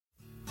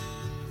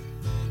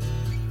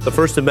the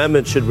First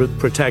Amendment should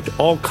protect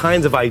all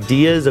kinds of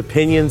ideas,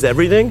 opinions,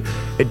 everything.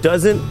 It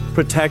doesn't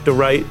protect a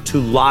right to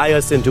lie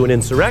us into an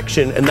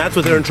insurrection, and that's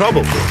what they're in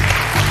trouble for.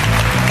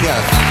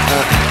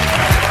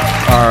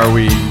 Are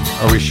we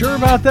sure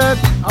about that,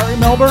 Ari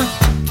Melber?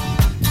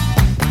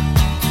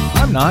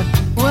 I'm not.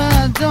 Well,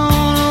 I don't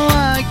know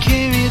why I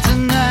came here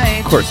tonight.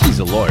 Of course, he's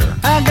a lawyer.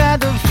 I got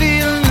the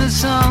feeling that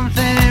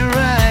something ain't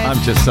right. I'm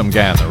just some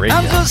guy on the radio.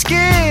 I'm so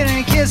scared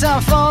in case I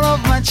fall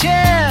off my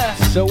chair.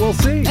 So we'll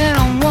see. And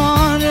I'm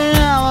wondering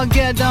how I'll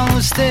get down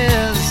the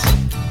stairs.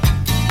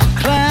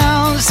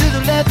 Clowns to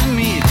the left of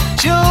me,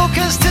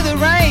 jokers to the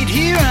right.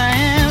 Here I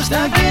am,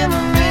 stuck in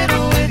the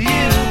middle with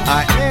you.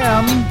 I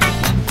am.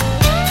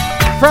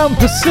 From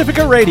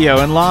Pacifica Radio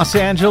in Los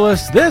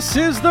Angeles, this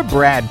is the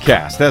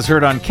BradCast, as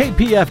heard on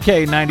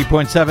KPFK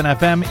 90.7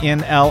 FM in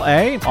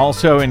LA,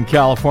 also in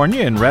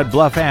California in Red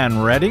Bluff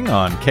and Redding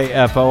on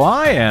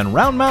KFOI and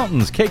Round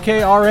Mountains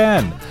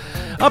KKRN.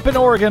 Up in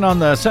Oregon on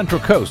the Central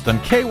Coast on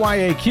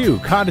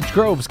KYAQ, Cottage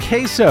Grove's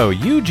KSO,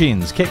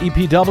 Eugene's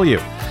KEPW,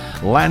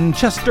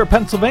 Lancaster,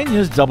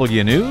 Pennsylvania's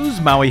W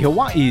News, Maui,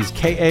 Hawaii's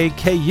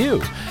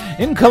KAKU,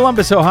 in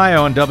Columbus,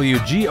 Ohio on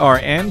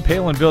WGRN,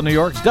 Palinville, New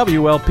York's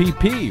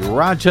WLPP,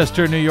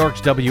 Rochester, New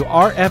York's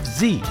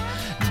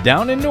WRFZ,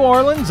 down in New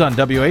Orleans on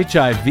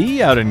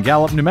WHIV, out in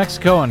Gallup, New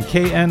Mexico on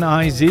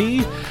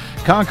KNIZ,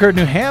 Concord,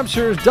 New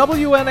Hampshire's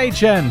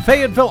WNHN,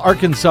 Fayetteville,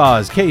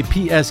 Arkansas's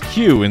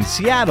KPSQ, in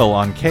Seattle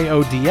on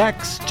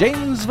KODX,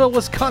 Janesville,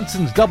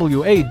 Wisconsin's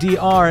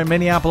WADR, and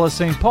Minneapolis,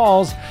 St.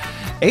 Paul's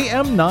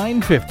AM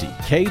 950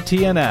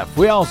 KTNF.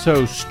 We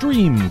also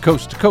stream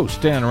coast to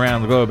coast and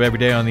around the globe every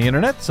day on the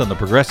internet on the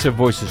Progressive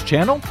Voices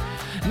channel,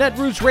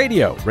 Netroots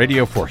Radio,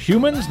 Radio for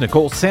Humans,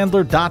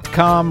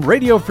 NicoleSandler.com,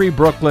 Radio Free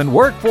Brooklyn,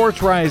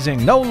 Workforce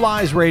Rising, No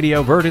Lies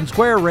Radio, Verdant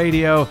Square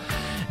Radio,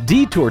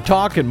 Detour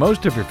Talk, and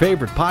most of your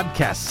favorite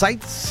podcast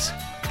sites.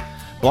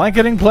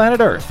 Blanketing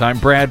Planet Earth. I'm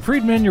Brad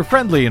Friedman, your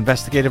friendly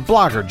investigative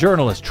blogger,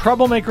 journalist,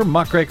 troublemaker,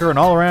 muckraker, and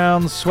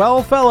all-around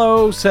swell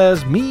fellow,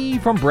 says me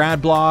from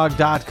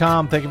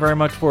BradBlog.com. Thank you very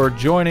much for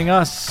joining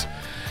us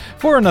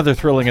for another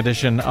thrilling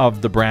edition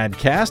of the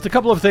BradCast. A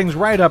couple of things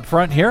right up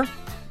front here.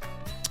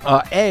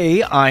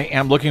 I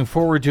am looking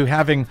forward to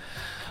having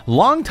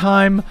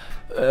longtime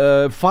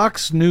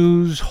Fox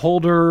News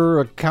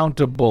holder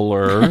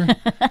accountabler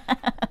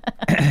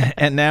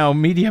and now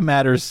Media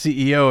Matters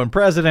CEO and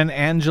President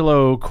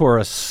Angelo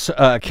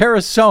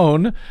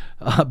Carusone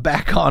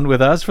back on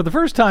with us for the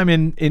first time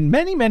in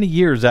many, many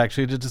years,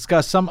 actually, to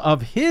discuss some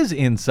of his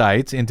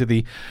insights into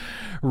the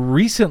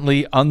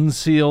recently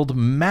unsealed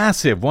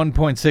massive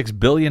 $1.6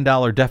 billion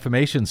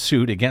defamation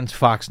suit against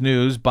Fox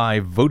News by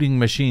voting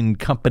machine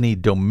company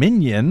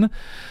Dominion.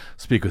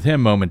 Speak with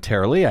him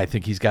momentarily. I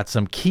think he's got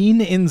some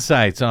keen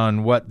insights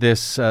on what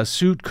this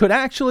suit could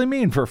actually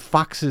mean for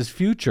Fox's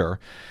future.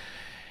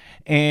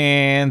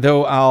 And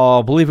though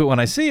I'll believe it when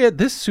I see it,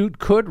 this suit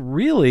could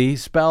really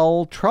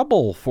spell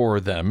trouble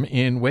for them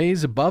in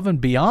ways above and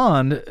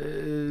beyond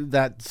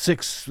that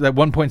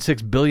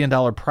 $1.6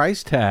 billion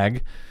price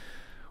tag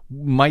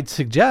might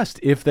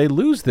suggest if they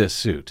lose this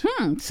suit.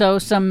 So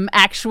some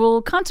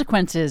actual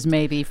consequences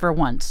maybe for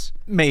once.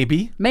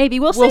 Maybe.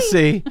 We'll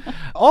see.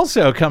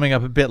 Also coming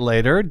up a bit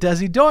later,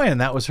 Desi Doyen.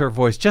 That was her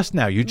voice just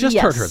now. You just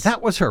heard her.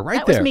 That was her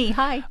right there. That was me.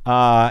 Hi.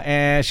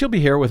 And she'll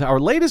be here with our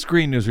latest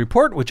Green News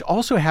Report, which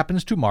also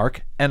happens to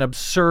mark an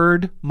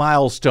absurd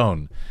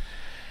milestone.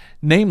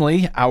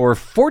 Namely, our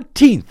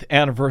 14th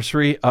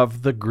anniversary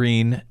of the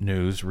Green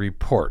News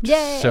Report.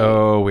 Yay!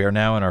 So we are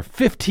now in our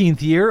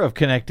 15th year of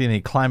connecting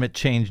the climate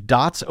change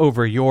dots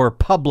over your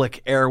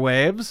public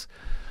airwaves.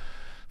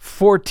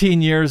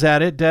 14 years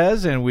at it,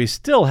 Des, and we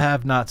still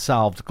have not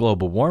solved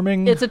global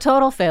warming. It's a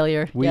total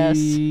failure.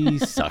 We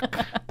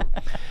suck.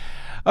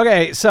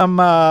 Okay, some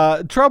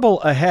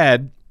trouble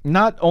ahead.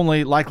 Not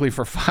only likely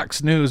for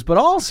Fox News, but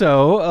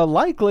also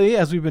likely,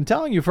 as we've been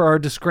telling you, for our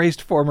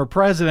disgraced former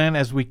president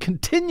as we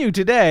continue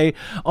today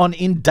on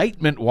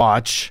indictment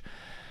watch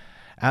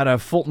out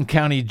of Fulton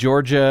County,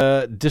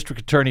 Georgia,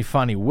 District Attorney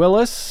Fani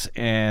Willis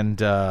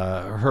and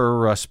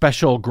her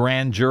special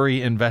grand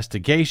jury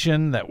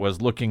investigation that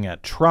was looking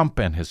at Trump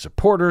and his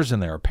supporters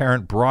and their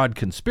apparent broad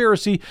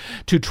conspiracy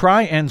to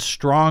try and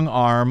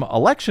strong-arm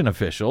election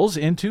officials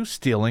into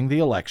stealing the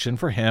election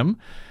for him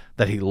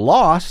that he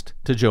lost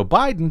to Joe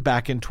Biden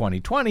back in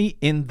 2020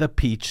 in the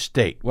Peach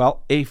State.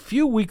 Well, a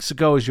few weeks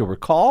ago, as you'll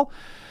recall,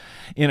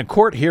 in a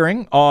court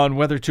hearing on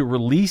whether to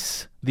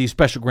release the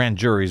special grand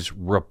jury's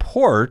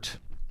report,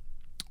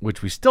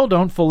 which we still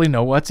don't fully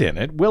know what's in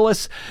it,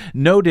 Willis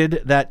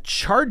noted that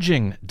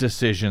charging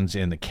decisions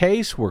in the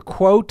case were,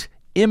 quote,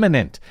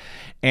 imminent.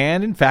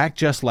 And in fact,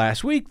 just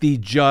last week, the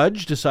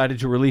judge decided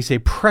to release a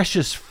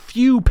precious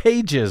few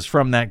pages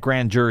from that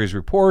grand jury's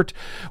report,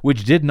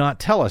 which did not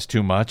tell us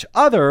too much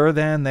other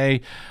than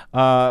they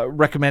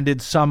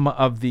recommended some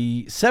of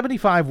the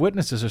 75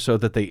 witnesses or so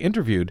that they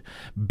interviewed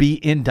be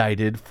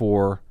indicted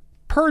for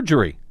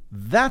perjury.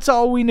 That's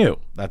all we knew.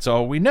 That's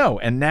all we know.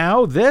 And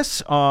now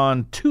this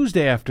on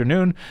Tuesday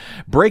afternoon,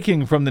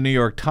 breaking from the New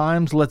York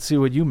Times. Let's see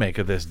what you make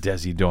of this,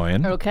 Desi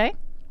Doyen. Okay.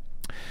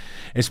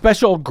 A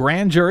special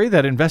grand jury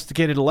that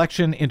investigated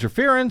election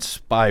interference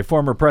by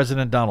former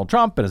President Donald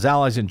Trump and his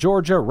allies in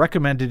Georgia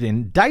recommended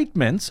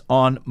indictments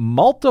on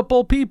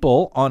multiple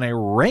people on a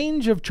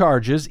range of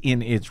charges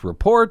in its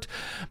report,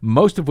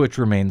 most of which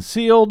remain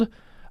sealed,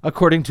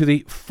 according to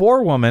the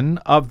forewoman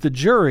of the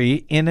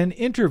jury in an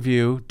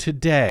interview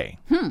today.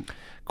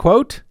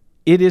 Quote,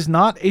 "It is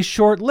not a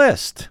short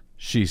list,"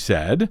 she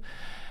said.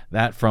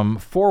 That from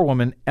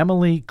forewoman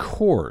Emily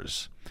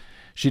Coors.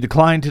 She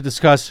declined to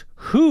discuss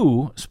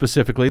who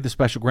specifically the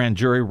special grand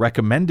jury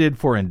recommended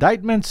for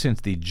indictment, since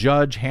the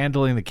judge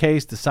handling the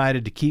case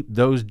decided to keep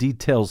those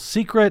details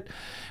secret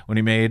when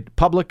he made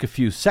public a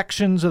few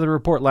sections of the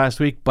report last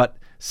week. But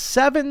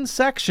 7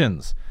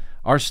 sections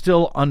are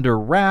still under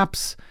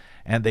wraps,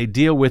 and they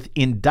deal with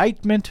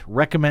indictment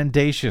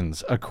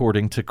recommendations,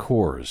 according to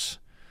Coors.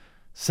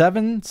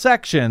 7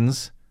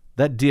 sections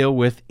that deal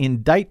with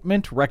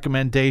indictment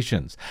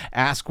recommendations.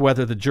 Ask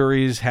whether the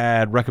juries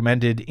had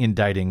recommended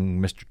indicting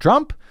Mr.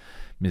 Trump.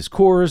 Ms.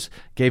 Coors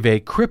gave a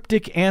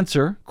cryptic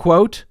answer,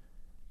 quote,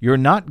 "You're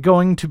not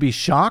going to be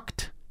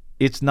shocked.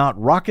 It's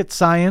not rocket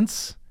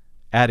science,"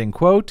 adding,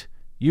 quote,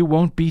 "You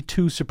won't be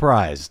too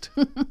surprised."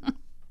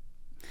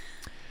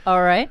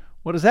 All right.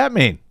 What does that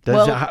mean?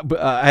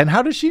 And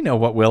how does she know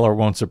what will or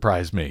won't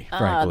surprise me,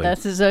 frankly?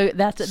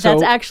 That's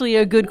actually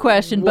a good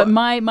question. But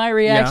my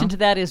reaction to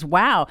that is,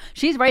 wow,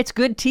 she writes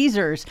good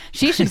teasers.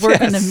 She should work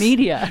in the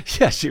media.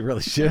 Yes, she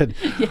really should.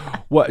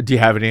 What do you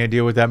have any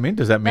idea what that means?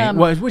 Does that mean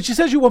when she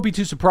says you won't be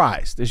too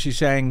surprised? Is she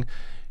saying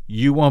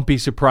you won't be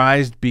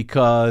surprised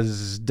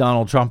because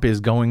Donald Trump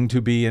is going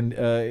to be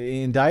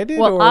indicted?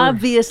 Well,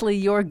 obviously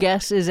your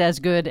guess is as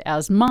good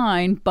as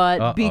mine,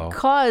 but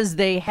because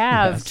they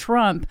have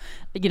Trump,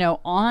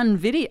 on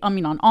video,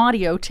 on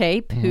audio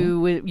tape,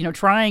 who,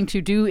 trying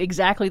to do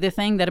exactly the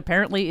thing that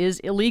apparently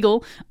is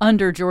illegal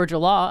under Georgia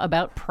law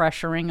about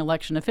pressuring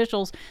election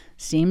officials,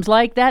 seems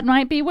like that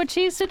might be what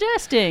she's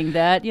suggesting,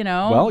 that,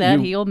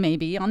 he'll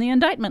maybe on the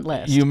indictment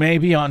list. You may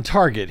be on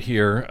target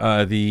here.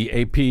 The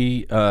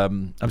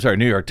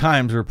New York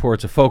Times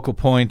reports a focal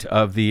point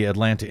of the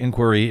Atlanta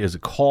inquiry is a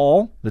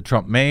call that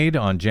Trump made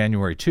on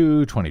January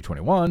 2,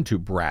 2021 to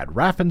Brad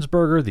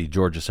Raffensperger, the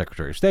Georgia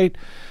Secretary of State,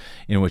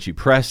 in which he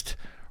pressed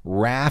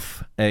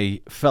Raff,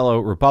 a fellow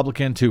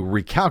Republican, to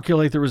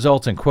recalculate the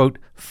results and, quote,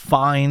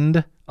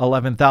 find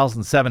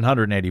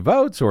 11,780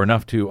 votes, or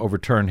enough to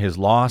overturn his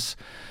loss.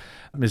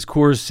 Ms.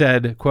 Coors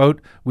said,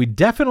 quote, "We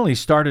definitely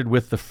started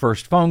with the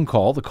first phone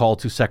call, the call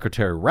to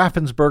Secretary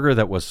Raffensperger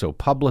that was so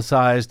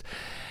publicized."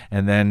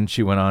 And then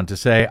she went on to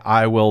say,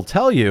 "I will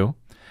tell you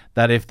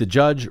that if the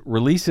judge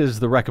releases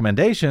the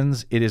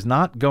recommendations, it is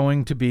not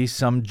going to be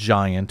some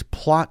giant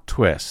plot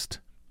twist,"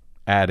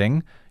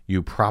 adding,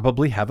 "You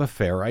probably have a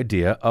fair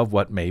idea of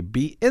what may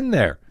be in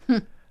there."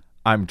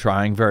 "I'm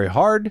trying very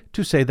hard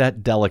to say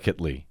that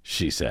delicately,"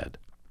 she said.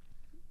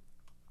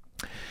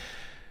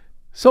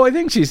 So I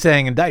think she's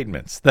saying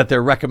indictments, that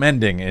they're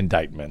recommending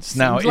indictments.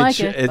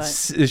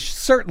 It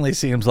certainly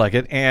seems like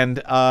it.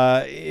 And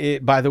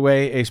by the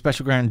way, a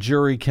special grand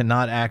jury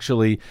cannot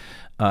actually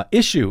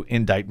issue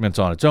indictments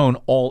on its own.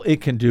 All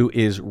it can do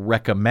is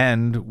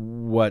recommend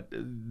what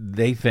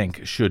they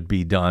think should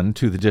be done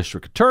to the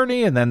district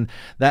attorney, and then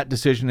that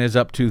decision is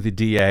up to the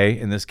DA,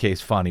 in this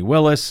case Fani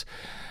Willis,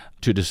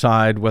 to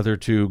decide whether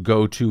to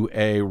go to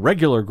a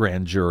regular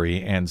grand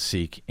jury and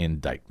seek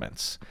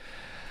indictments.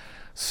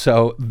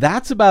 So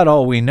that's about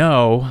all we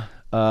know.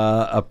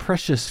 A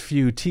precious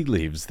few tea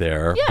leaves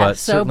there, but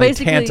so certainly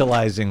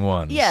tantalizing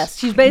ones. Yes,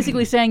 she's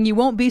basically saying you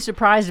won't be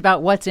surprised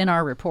about what's in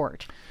our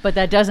report, but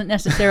that doesn't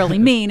necessarily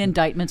mean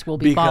indictments will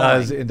be following.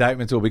 Because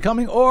indictments will be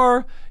coming,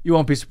 or you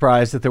won't be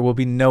surprised that there will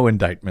be no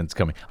indictments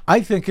coming.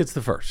 I think it's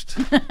the first.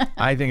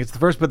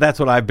 But that's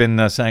what I've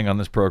been saying on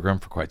this program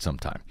for quite some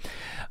time.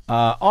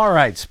 All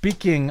right,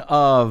 speaking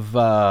of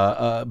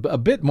a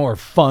bit more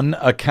fun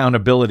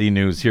accountability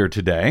news here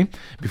today,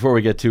 before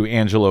we get to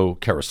Angelo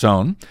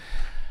Carusone,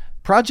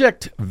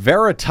 Project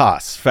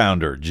Veritas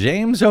founder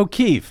James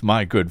O'Keefe,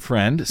 my good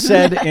friend,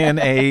 said in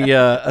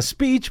a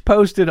speech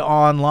posted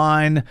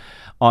online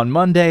on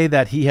Monday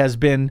that he has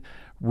been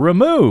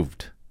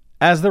removed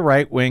as the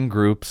right-wing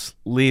group's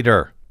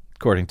leader,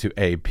 according to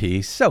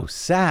AP. So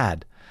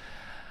sad.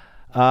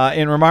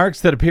 In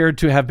remarks that appeared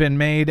to have been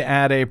made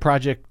at a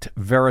Project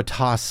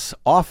Veritas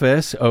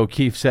office,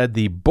 O'Keefe said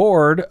the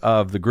board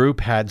of the group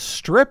had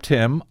stripped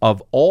him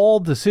of all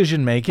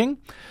decision-making.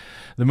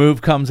 The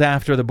move comes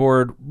after the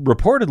board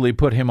reportedly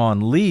put him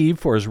on leave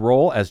for his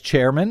role as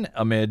chairman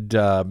amid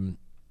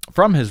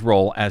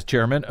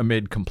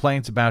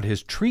complaints about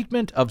his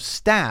treatment of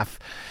staff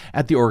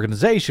at the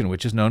organization,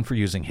 which is known for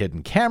using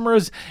hidden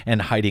cameras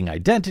and hiding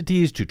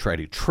identities to try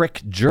to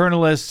trick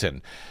journalists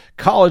and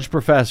college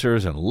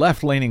professors and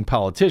left-leaning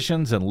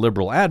politicians and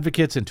liberal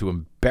advocates into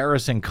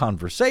embarrassing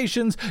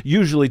conversations,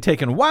 usually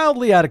taken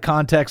wildly out of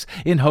context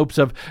in hopes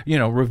of,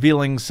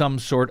 revealing some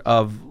sort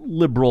of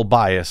liberal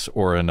bias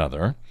or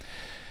another.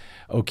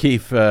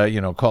 O'Keefe,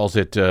 calls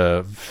it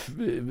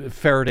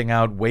ferreting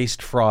out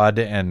waste, fraud,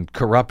 and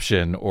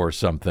corruption or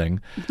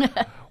something.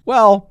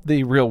 Well,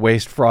 the real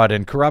waste, fraud,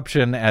 and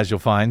corruption, as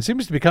you'll find,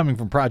 seems to be coming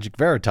from Project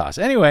Veritas.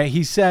 Anyway,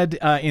 he said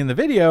in the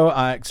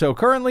video, so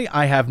currently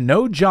I have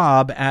no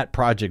job at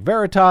Project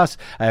Veritas.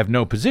 I have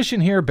no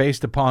position here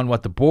based upon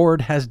what the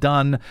board has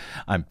done.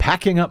 I'm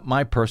packing up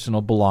my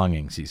personal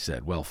belongings, he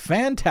said. Well,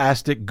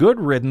 fantastic. Good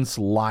riddance,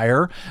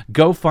 liar.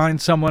 Go find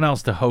someone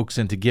else to hoax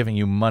into giving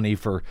you money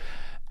for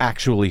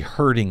actually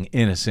hurting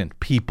innocent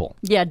people.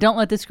 Yeah, don't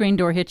let the screen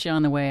door hit you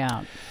on the way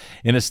out.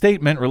 In a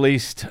statement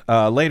released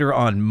later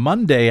on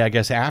Monday, I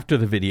guess after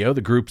the video,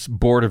 the group's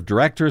board of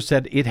directors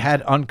said it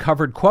had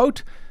uncovered,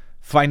 quote,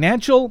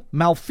 financial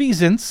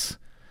malfeasance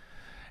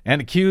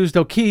and accused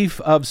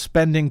O'Keefe of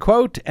spending,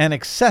 quote, an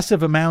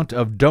excessive amount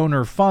of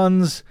donor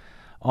funds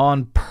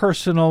on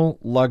personal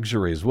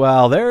luxuries.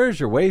 Well, there's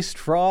your waste,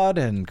 fraud,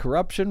 and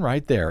corruption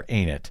right there,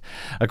 ain't it?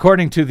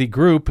 According to the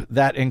group,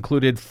 that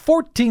included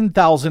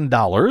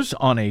 $14,000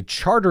 on a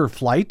charter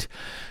flight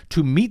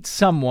to meet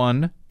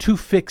someone to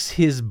fix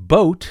his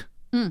boat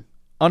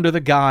under the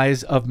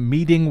guise of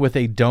meeting with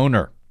a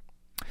donor.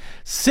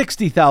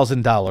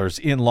 $60,000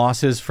 in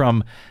losses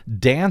from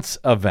dance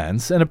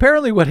events. And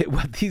apparently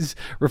what these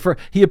refer,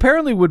 he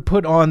apparently would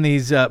put on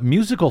these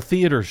musical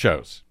theater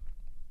shows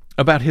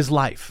about his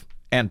life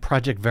and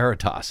Project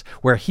Veritas,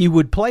 where he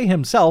would play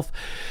himself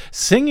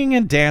singing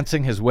and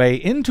dancing his way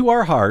into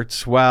our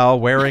hearts while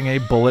wearing a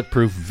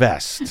bulletproof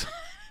vest.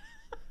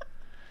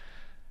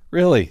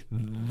 Really,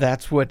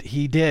 that's what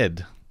he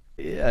did.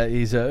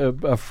 He's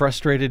a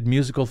frustrated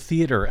musical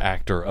theater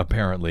actor,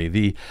 apparently.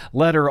 The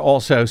letter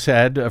also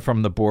said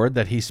from the board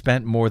that he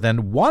spent more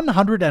than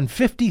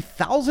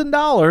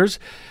 $150,000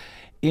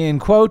 in,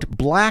 quote,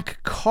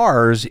 black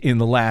cars in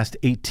the last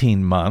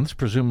 18 months.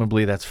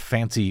 Presumably that's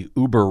fancy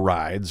Uber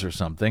rides or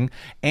something,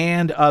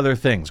 and other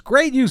things.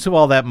 Great use of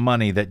all that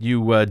money that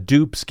you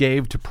dupes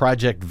gave to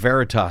Project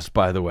Veritas,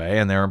 by the way,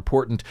 and their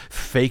important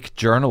fake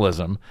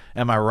journalism.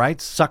 Am I right,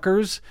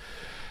 suckers?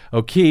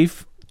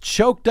 O'Keefe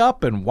choked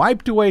up and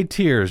wiped away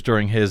tears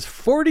during his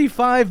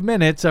 45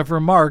 minutes of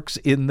remarks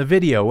in the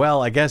video.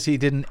 Well, I guess he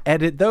didn't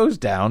edit those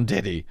down,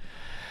 did he?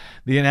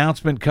 The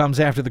announcement comes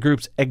after the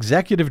group's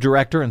executive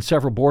director and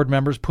several board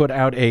members put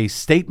out a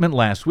statement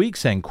last week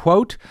saying,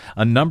 quote,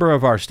 a number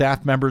of our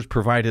staff members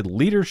provided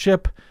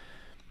leadership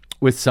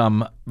with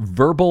some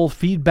verbal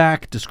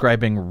feedback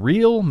describing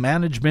real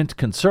management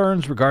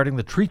concerns regarding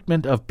the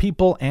treatment of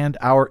people and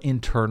our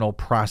internal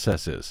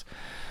processes.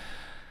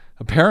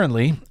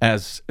 Apparently,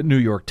 as New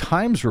York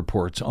Times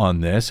reports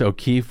on this,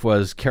 O'Keefe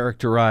was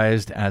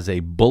characterized as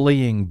a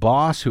bullying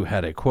boss who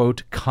had a,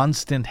 quote,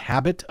 constant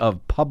habit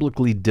of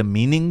publicly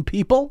demeaning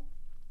people.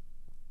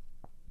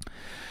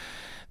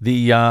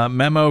 The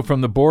memo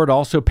from the board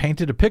also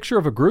painted a picture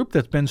of a group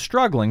that's been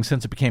struggling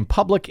since it became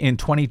public in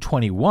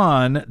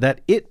 2021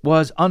 that it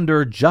was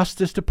under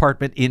Justice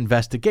Department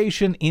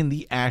investigation in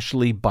the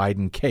Ashley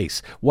Biden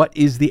case. What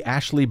is the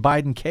Ashley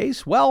Biden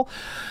case? Well,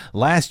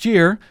 last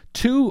year,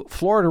 2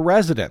 Florida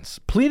residents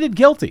pleaded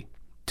guilty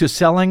to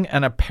selling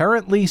an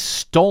apparently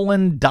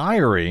stolen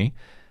diary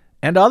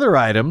and other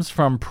items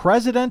from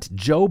President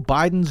Joe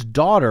Biden's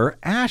daughter,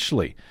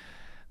 Ashley.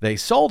 They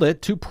sold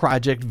it to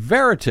Project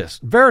Veritas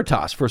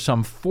for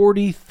some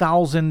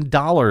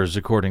 $40,000,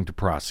 according to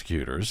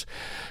prosecutors.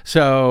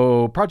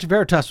 So Project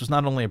Veritas was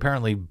not only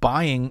apparently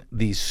buying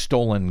these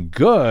stolen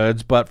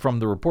goods, but from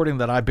the reporting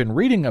that I've been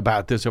reading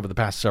about this over the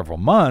past several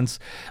months,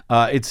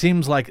 it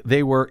seems like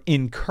they were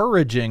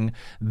encouraging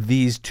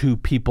these 2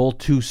 people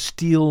to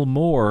steal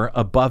more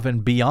above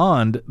and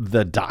beyond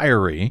the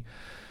diary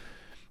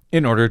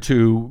in order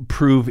to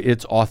prove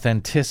its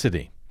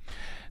authenticity.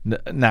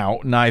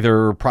 Now,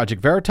 neither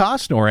Project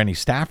Veritas nor any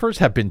staffers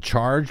have been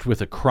charged with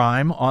a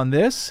crime on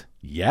this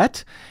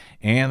yet,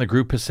 and the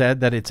group has said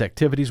that its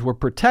activities were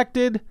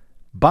protected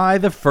by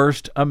the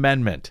First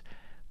Amendment.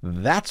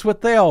 That's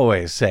what they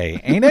always say,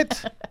 ain't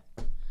it?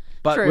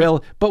 But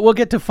we'll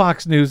get to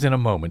Fox News in a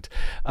moment.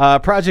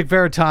 Project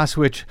Veritas,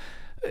 which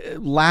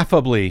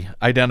laughably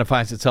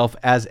identifies itself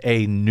as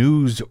a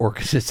news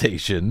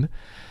organization,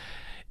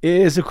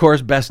 is, of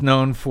course, best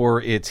known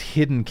for its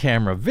hidden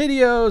camera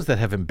videos that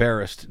have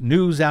embarrassed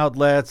news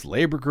outlets,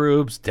 labor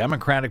groups,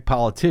 Democratic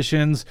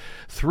politicians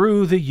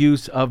through the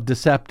use of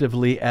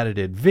deceptively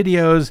edited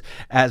videos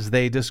as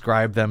they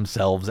describe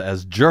themselves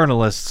as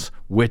journalists,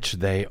 which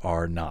they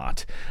are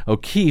not.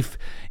 O'Keefe,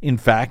 in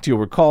fact, you'll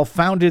recall,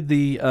 founded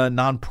the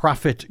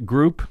nonprofit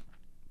group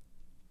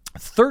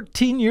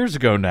 13 years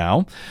ago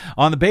now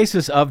on the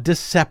basis of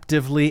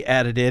deceptively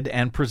edited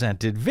and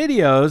presented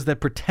videos that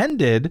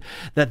pretended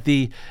that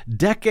the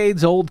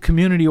decades-old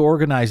community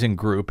organizing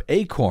group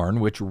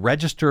Acorn, which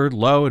registered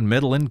low and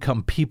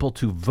middle-income people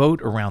to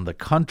vote around the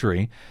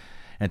country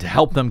and to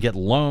help them get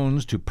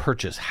loans to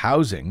purchase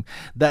housing,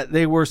 that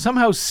they were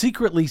somehow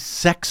secretly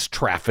sex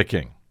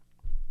trafficking.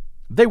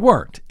 They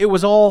weren't. It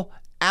was all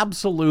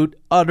absolute,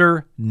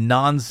 utter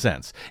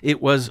nonsense.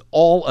 It was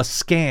all a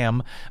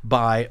scam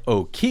by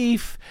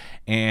O'Keefe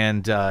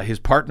and his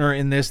partner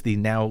in this, the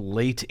now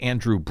late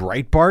Andrew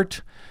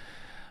Breitbart.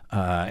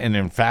 And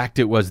in fact,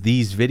 it was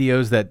these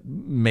videos that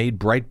made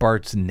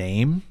Breitbart's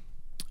name.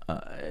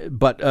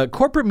 But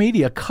corporate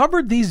media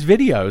covered these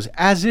videos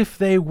as if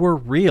they were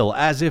real,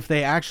 as if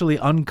they actually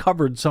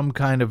uncovered some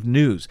kind of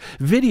news.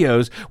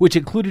 Videos which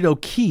included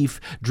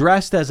O'Keefe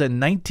dressed as a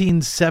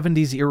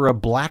 1970s-era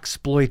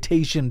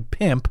blaxploitation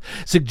pimp,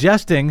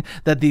 suggesting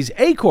that these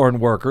Acorn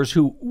workers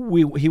who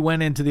he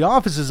went into the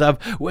offices of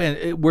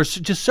were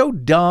just so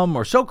dumb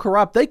or so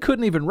corrupt they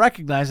couldn't even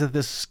recognize that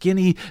this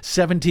skinny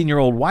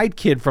 17-year-old white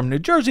kid from New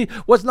Jersey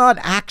was not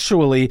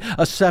actually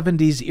a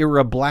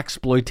 70s-era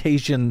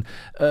blaxploitation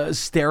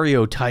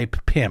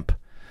stereotype pimp.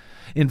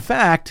 In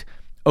fact,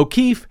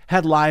 O'Keefe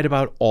had lied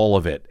about all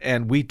of it,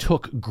 and we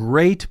took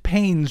great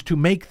pains to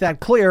make that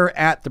clear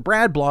at the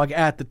Brad blog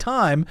at the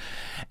time,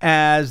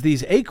 as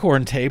these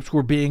Acorn tapes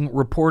were being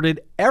reported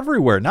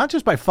everywhere, not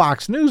just by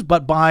Fox News,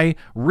 but by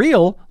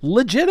real,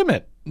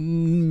 legitimate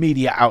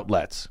media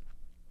outlets.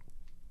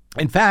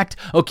 In fact,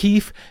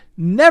 O'Keefe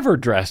never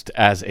dressed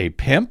as a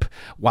pimp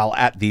while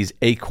at these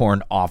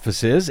Acorn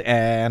offices,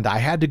 and I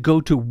had to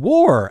go to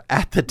war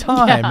at the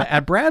time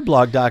at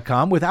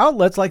bradblog.com with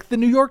outlets like the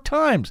New York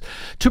Times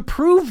to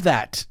prove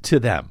that to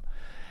them,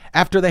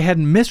 after they had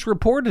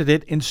misreported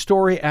it in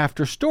story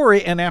after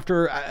story. And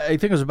after, I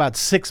think it was about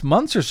 6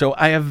 months or so,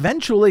 I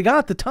eventually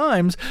got the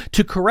Times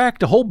to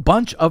correct a whole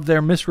bunch of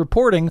their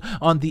misreporting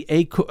on the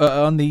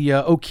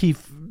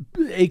O'Keefe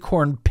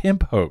Acorn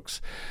pimp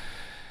hoax.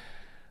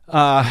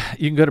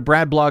 You can go to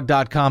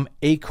bradblog.com,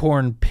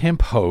 Acorn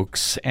Pimp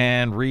Hoax,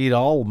 and read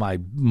all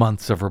my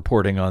months of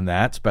reporting on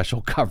that,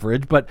 special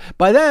coverage. But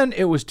by then,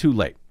 it was too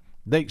late.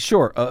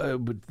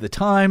 The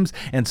Times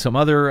and some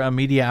other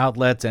media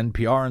outlets,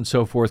 NPR and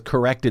so forth,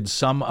 corrected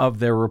some of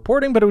their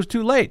reporting, but it was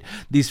too late.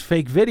 These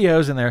fake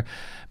videos and their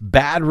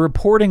bad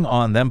reporting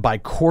on them by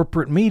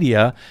corporate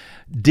media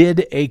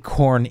did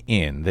Acorn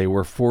in. They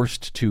were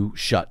forced to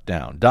shut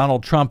down.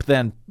 Donald Trump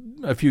then,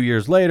 a few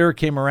years later,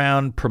 came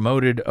around,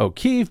 promoted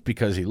O'Keefe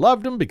because he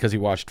loved him, because he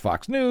watched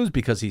Fox News,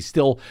 because he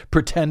still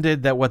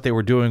pretended that what they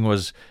were doing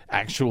was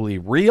actually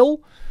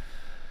real.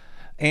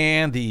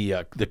 And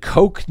the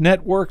Koch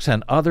networks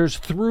and others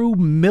threw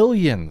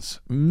millions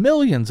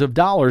of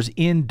dollars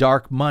in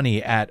dark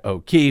money at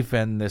O'Keefe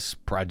and this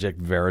Project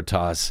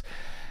Veritas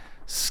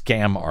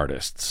scam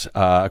artists.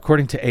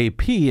 According to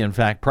AP, in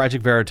fact,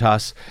 Project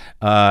Veritas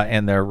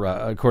and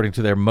according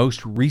to their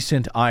most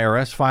recent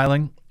IRS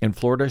filing in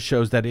Florida,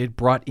 shows that it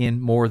brought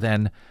in more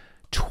than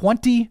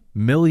 $20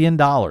 million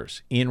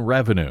in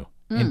revenue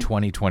in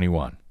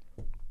 2021.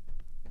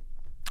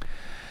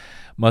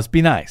 Must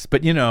be nice.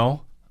 But,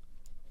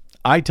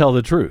 I tell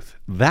the truth.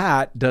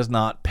 That does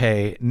not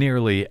pay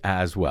nearly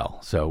as well.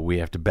 So we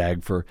have to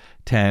beg for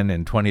 $10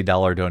 and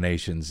 $20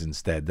 donations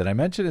instead. Did I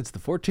mention it's the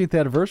 14th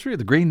anniversary of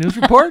the Green News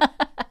Report?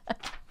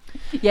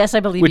 Yes, I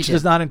believe which you did.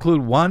 Does not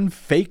include one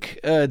fake,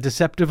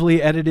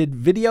 deceptively edited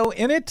video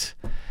in it.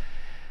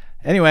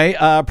 Anyway,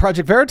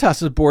 Project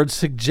Veritas' board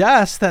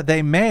suggests that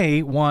they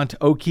may want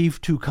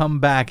O'Keefe to come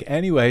back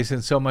anyway,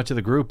 since so much of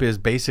the group is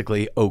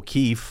basically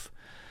O'Keefe.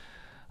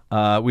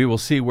 We will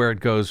see where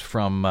it goes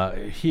from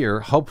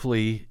here.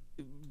 Hopefully,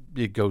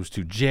 it goes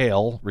to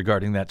jail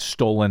regarding that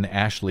stolen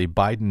Ashley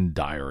Biden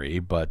diary,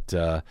 but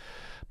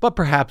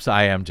perhaps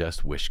I am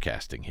just wish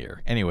casting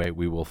here. Anyway,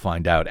 we will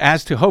find out.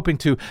 As to hoping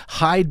to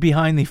hide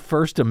behind the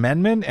First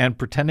Amendment and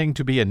pretending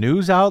to be a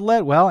news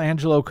outlet, well,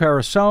 Angelo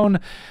Carusone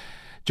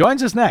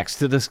joins us next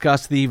to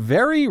discuss the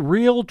very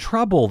real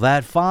trouble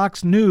that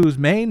Fox News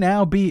may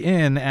now be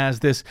in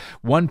as this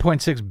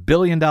 $1.6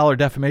 billion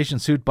defamation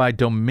suit by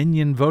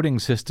Dominion Voting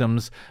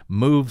Systems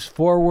moves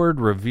forward,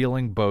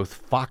 revealing both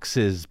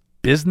Fox's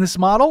business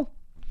model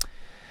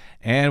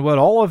and what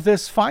all of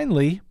this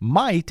finally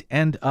might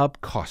end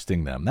up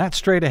costing them. That's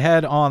straight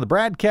ahead on the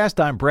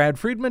BradCast. I'm Brad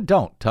Friedman.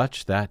 Don't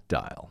touch that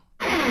dial.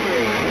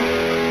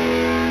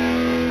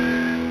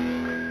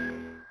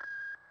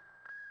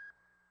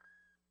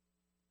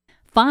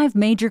 5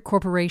 major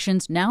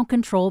corporations now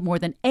control more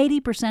than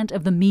 80%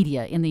 of the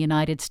media in the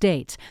United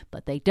States,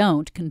 but they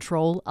don't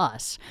control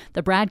us.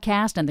 The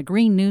BradCast and the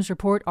Green News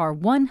Report are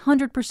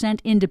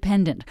 100%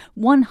 independent,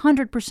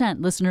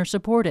 100%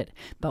 listener-supported.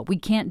 But we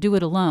can't do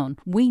it alone.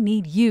 We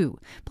need you.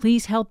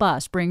 Please help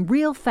us bring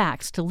real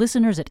facts to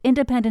listeners at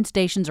independent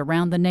stations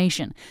around the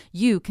nation.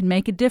 You can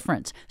make a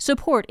difference.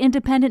 Support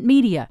independent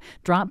media.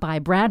 Drop by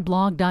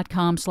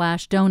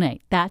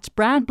bradblog.com/donate. That's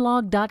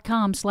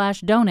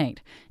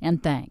bradblog.com/donate.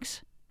 And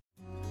thanks.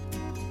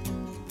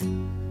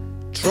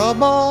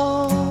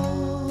 Trouble,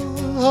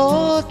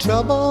 oh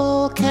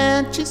trouble,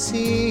 can't you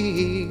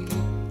see?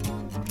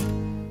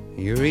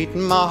 You're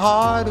eating my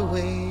heart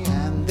away,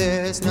 and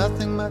there's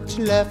nothing much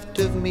left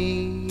of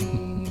me.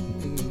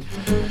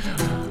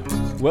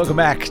 Welcome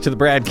back to the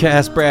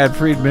BradCast. Brad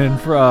Friedman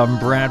from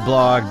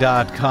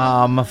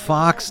bradblog.com.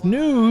 Fox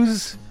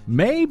News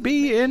may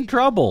be in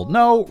trouble.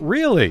 No,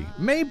 really,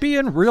 may be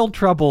in real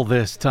trouble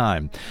this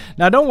time.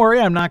 Now, don't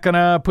worry, I'm not going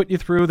to put you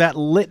through that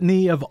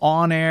litany of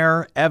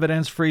on-air,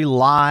 evidence-free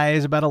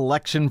lies about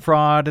election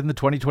fraud in the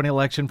 2020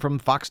 election from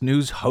Fox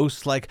News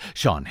hosts like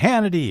Sean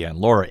Hannity and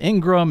Laura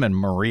Ingraham and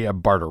Maria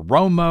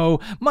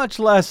Bartiromo, much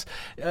less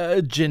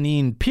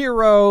Jeanine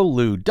Pirro,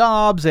 Lou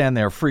Dobbs, and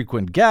their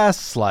frequent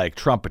guests like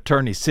Trump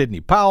attorney Sidney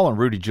Powell and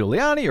Rudy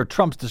Giuliani, or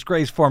Trump's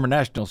disgraced former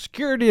National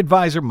Security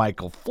Advisor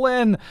Michael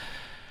Flynn,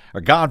 or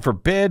God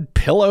forbid,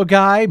 pillow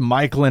guy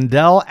Mike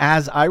Lindell,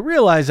 as I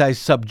realize I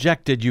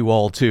subjected you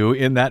all to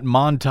in that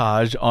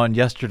montage on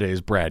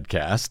yesterday's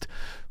BradCast.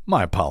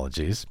 My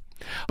apologies.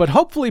 But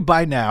hopefully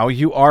by now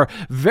you are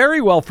very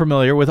well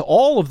familiar with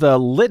all of the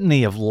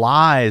litany of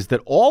lies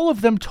that all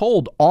of them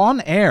told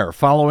on air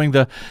following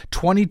the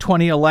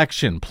 2020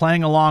 election,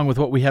 playing along with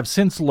what we have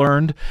since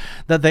learned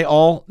that they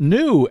all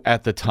knew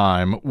at the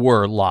time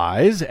were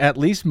lies. At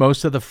least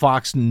most of the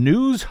Fox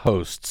News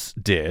hosts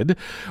did,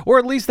 or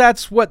at least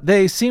that's what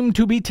they seemed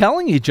to be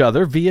telling each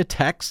other via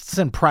texts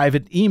and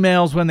private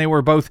emails when they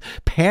were both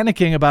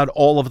panicking about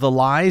all of the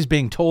lies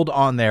being told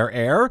on their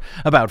air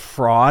about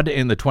fraud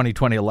in the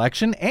 2020 election,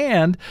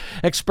 and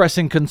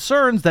expressing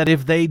concerns that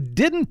if they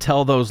didn't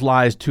tell those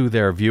lies to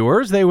their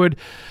viewers, the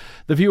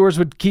viewers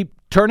would keep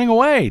turning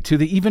away to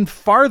the even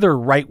farther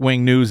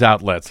right-wing news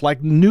outlets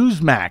like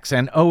Newsmax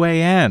and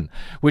OAN,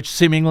 which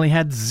seemingly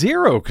had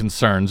zero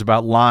concerns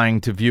about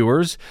lying to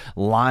viewers,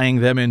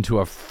 lying them into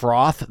a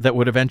froth that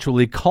would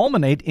eventually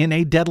culminate in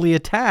a deadly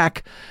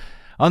attack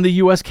on the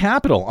U.S.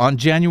 Capitol on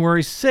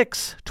January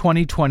 6,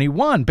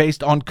 2021,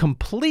 based on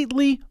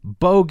completely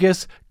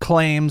bogus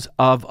claims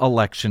of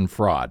election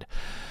fraud.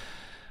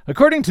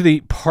 According to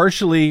the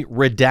partially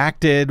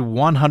redacted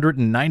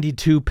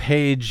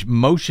 192-page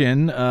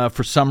motion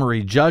for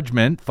summary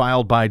judgment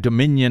filed by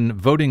Dominion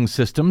Voting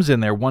Systems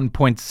in their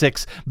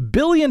 $1.6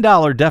 billion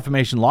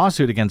defamation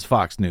lawsuit against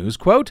Fox News,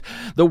 quote,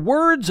 the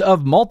words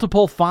of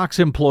multiple Fox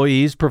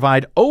employees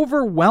provide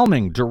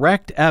overwhelming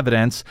direct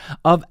evidence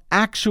of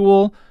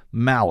actual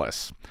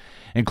malice,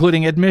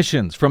 including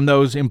admissions from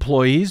those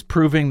employees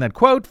proving that,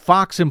 quote,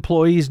 Fox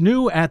employees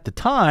knew at the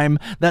time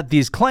that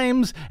these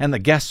claims and the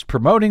guests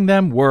promoting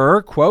them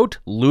were, quote,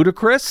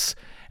 ludicrous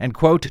and,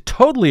 quote,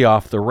 totally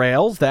off the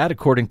rails, that,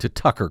 according to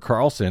Tucker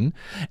Carlson,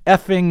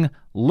 effing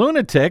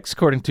lunatics,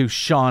 according to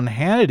Sean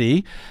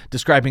Hannity,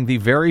 describing the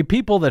very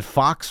people that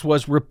Fox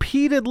was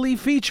repeatedly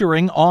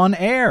featuring on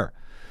air.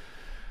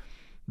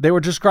 They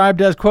were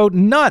described as, quote,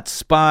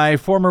 nuts by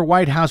former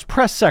White House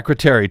press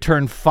secretary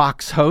turned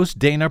Fox host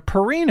Dana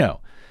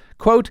Perino.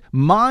 Quote,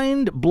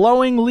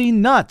 mind-blowingly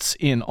nuts,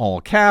 in all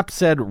caps,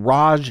 said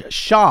Raj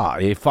Shah,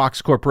 a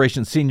Fox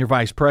Corporation senior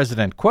vice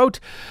president. Quote,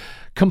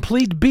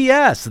 complete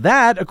BS.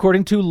 That,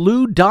 according to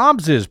Lou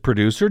Dobbs's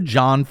producer,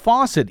 John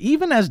Fawcett,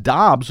 even as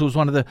Dobbs was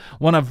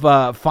one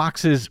of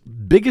Fox's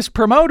biggest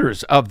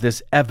promoters of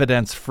this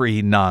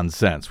evidence-free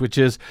nonsense, which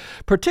is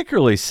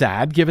particularly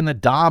sad given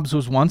that Dobbs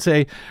was once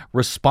a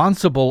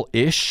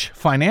responsible-ish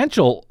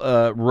financial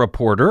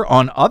reporter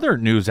on other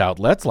news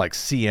outlets like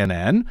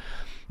CNN,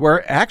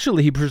 where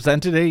actually he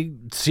presented a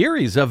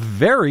series of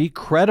very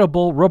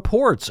credible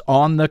reports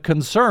on the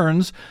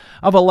concerns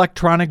of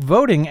electronic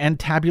voting and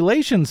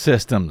tabulation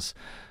systems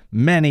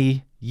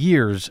many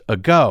years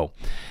ago.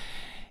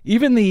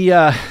 Even the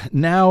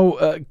now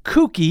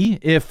kooky,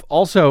 if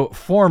also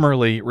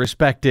formerly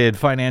respected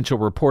financial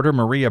reporter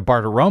Maria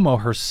Bartiromo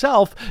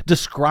herself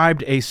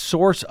described a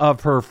source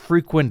of her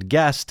frequent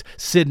guest,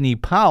 Sidney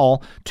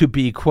Powell, to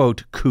be,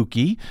 quote,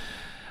 kooky.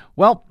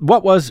 Well,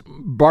 what was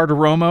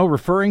Bartiromo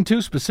referring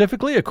to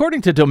specifically?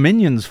 According to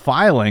Dominion's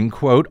filing,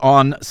 quote,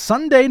 on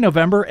Sunday,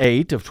 November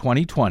 8 of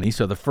 2020,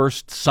 so the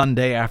first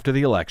Sunday after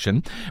the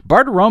election,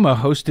 Bartiromo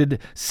hosted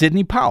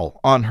Sidney Powell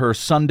on her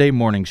Sunday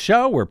morning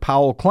show, where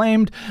Powell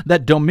claimed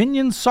that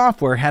Dominion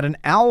software had an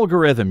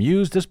algorithm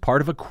used as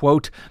part of a,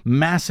 quote,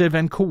 massive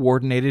and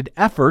coordinated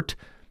effort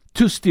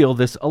to steal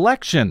this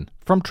election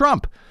from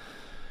Trump.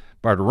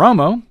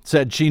 Bartiromo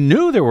said she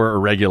knew there were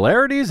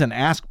irregularities and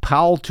asked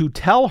Powell to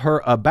tell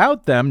her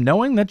about them,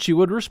 knowing that she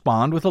would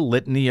respond with a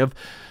litany of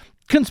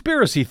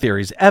conspiracy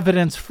theories,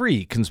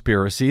 evidence-free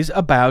conspiracies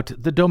about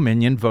the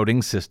Dominion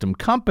Voting System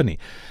Company.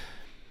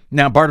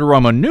 Now,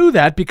 Bartiromo knew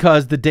that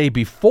because the day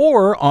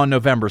before, on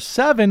November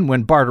 7,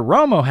 when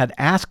Bartiromo had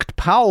asked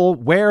Powell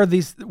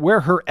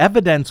where her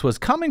evidence was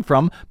coming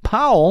from,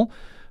 Powell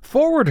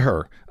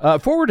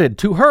forwarded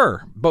to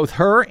her, both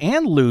her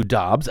and Lou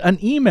Dobbs, an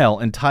email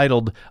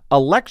entitled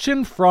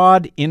Election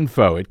Fraud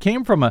Info. It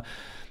came from a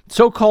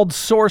so-called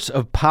source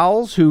of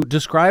Powell's who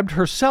described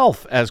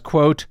herself as,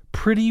 quote,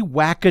 pretty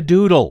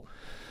wackadoodle,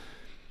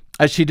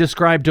 as she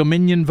described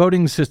Dominion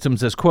voting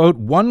systems as, quote,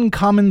 one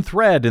common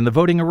thread in the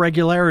voting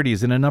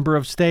irregularities in a number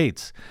of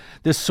states.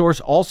 This source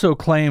also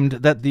claimed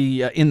that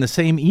in the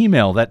same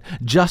email that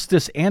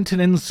Justice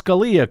Antonin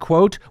Scalia,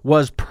 quote,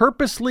 was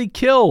purposely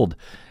killed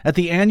at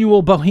the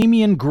annual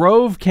Bohemian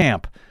Grove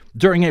camp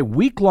during a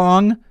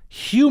week-long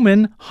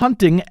human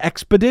hunting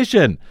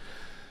expedition.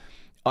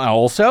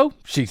 Also,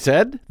 she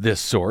said, this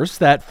source,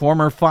 that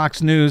former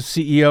Fox News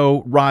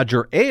CEO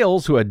Roger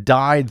Ailes, who had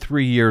died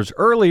 3 years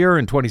earlier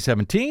in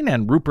 2017,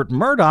 and Rupert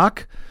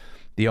Murdoch,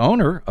 the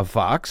owner of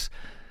Fox,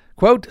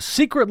 quote,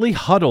 secretly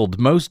huddled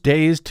most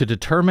days to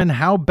determine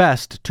how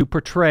best to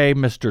portray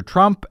Mr.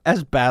 Trump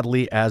as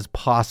badly as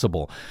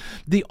possible.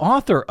 The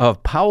author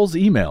of Powell's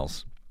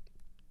emails,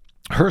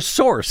 her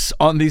source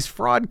on these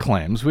fraud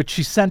claims, which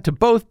she sent to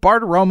both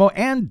Bartiromo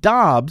and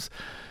Dobbs,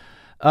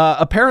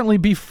 apparently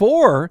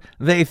before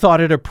they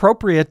thought it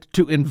appropriate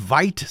to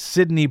invite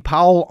Sidney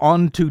Powell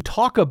on to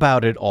talk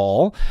about it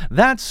all.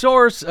 That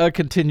source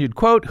continued,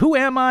 quote, who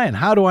am I and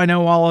how do I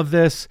know all of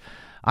this?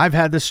 I've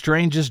had the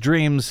strangest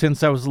dreams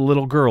since I was a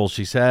little girl,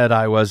 she said.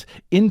 I was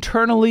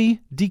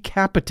internally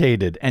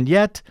decapitated, and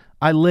yet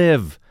I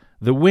live.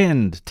 The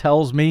wind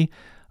tells me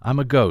I'm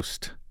a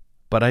ghost,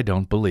 but I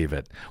don't believe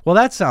it. Well,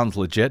 that sounds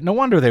legit. No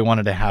wonder they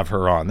wanted to have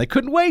her on. They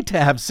couldn't wait to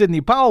have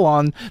Sidney Powell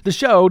on the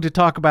show to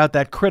talk about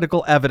that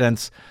critical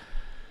evidence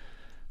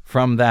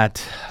from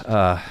that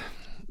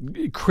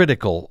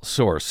critical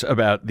source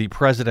about the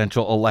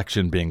presidential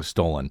election being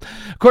stolen.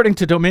 According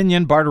to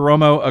Dominion,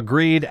 Bartiromo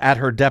agreed at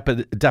her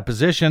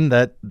deposition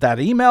that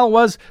email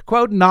was,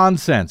 quote,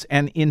 nonsense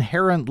and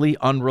inherently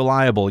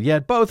unreliable.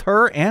 Yet both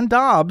her and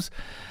Dobbs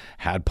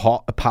had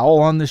Powell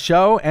on the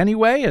show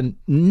anyway and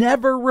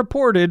never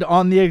reported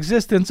on the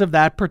existence of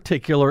that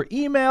particular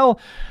email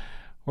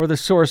or the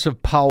source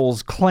of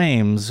Powell's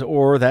claims,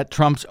 or that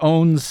Trump's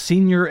own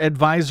senior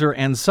advisor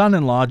and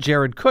son-in-law,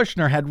 Jared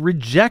Kushner, had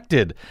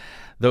rejected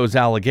those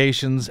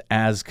allegations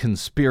as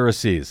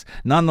conspiracies.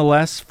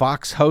 Nonetheless,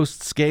 Fox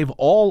hosts gave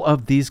all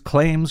of these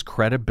claims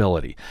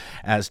credibility,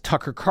 as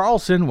Tucker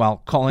Carlson,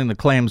 while calling the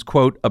claims,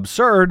 quote,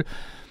 absurd,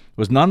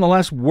 was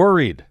nonetheless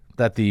worried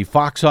that the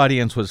Fox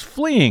audience was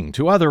fleeing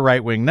to other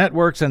right-wing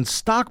networks and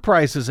stock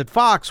prices at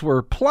Fox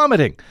were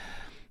plummeting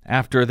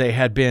after they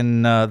had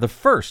been the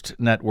first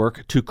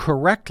network to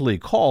correctly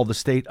call the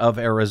state of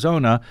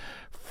Arizona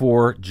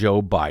for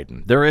Joe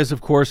Biden. There is,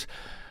 of course,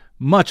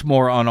 much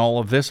more on all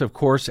of this. Of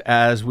course,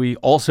 as we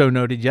also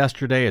noted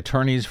yesterday,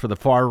 attorneys for the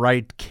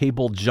far-right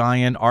cable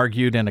giant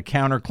argued in a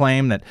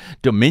counterclaim that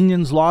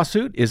Dominion's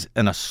lawsuit is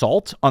an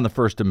assault on the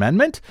First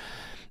Amendment,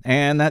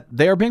 and that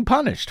they are being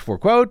punished for,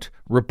 quote,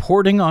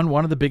 reporting on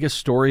one of the biggest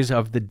stories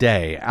of the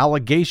day,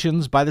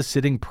 allegations by the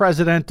sitting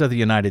president of the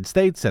United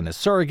States and his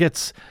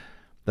surrogates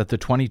that the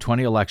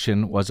 2020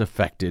 election was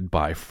affected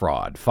by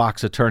fraud.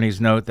 Fox attorneys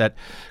note that,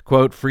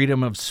 quote,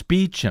 freedom of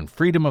speech and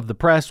freedom of the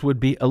press would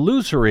be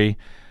illusory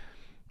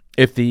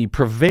if the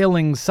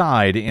prevailing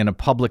side in a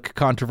public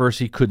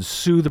controversy could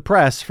sue the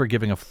press for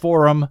giving a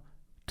forum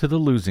to the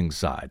losing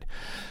side.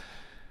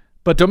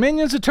 But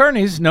Dominion's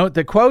attorneys note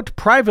that, quote,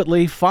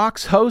 privately,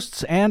 Fox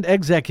hosts and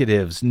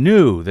executives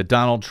knew that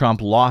Donald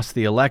Trump lost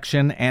the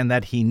election and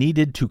that he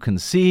needed to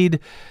concede,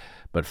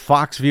 but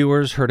Fox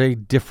viewers heard a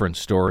different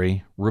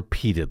story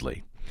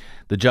repeatedly.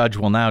 The judge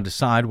will now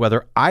decide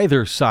whether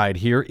either side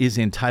here is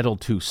entitled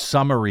to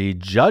summary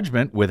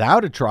judgment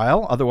without a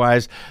trial.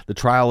 Otherwise, the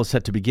trial is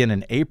set to begin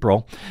in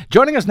April.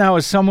 Joining us now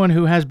is someone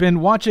who has been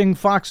watching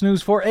Fox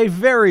News for a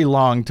very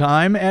long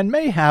time and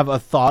may have a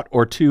thought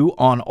or two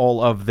on all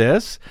of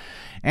this.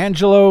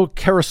 Angelo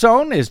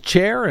Carusone is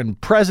chair and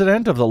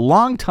president of the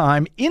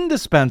longtime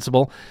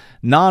indispensable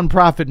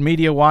nonprofit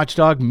media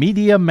watchdog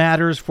Media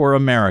Matters for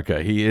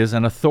America. He is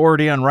an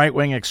authority on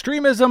right-wing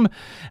extremism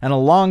and a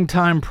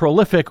longtime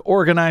prolific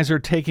organizer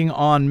taking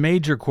on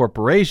major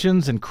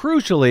corporations and,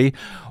 crucially,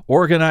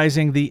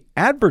 organizing the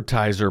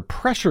advertiser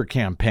pressure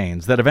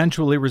campaigns that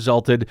eventually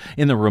resulted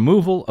in the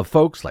removal of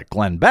folks like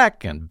Glenn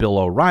Beck and Bill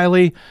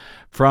O'Reilly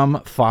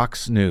from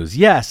Fox News.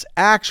 Yes,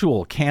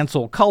 actual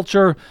cancel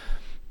culture.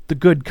 The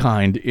good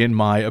kind, in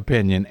my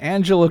opinion.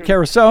 Angelo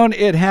Carusone,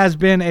 it has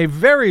been a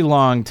very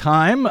long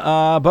time,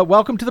 but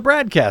welcome to the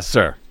BradCast,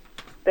 sir.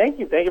 Thank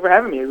you. Thank you for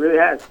having me. It really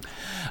has.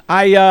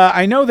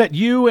 I know that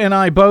you and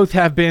I both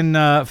have been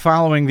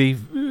following the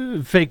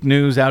fake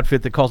news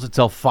outfit that calls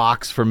itself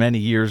Fox for many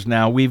years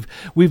now. We've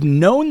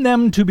known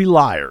them to be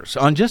liars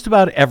on just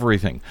about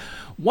everything.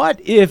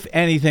 What, if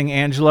anything,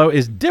 Angelo,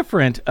 is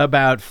different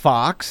about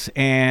Fox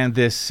and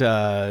this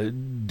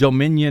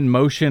Dominion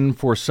motion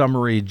for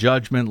summary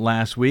judgment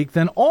last week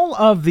than all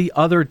of the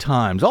other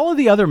times, all of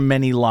the other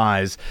many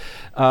lies,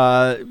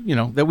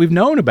 that we've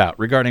known about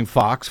regarding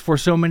Fox for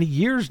so many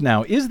years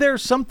now? Is there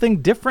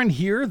something different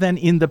here than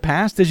in the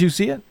past as you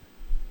see it?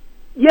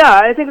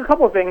 Yeah, I think a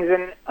couple of things.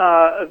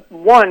 And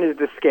one is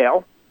the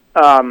scale.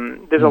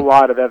 There's a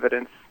lot of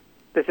evidence.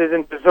 This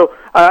isn't so.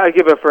 I'll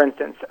give for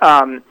instance.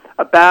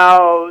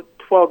 About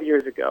 12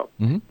 years ago,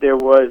 there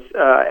was,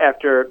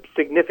 after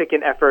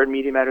significant effort,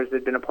 Media Matters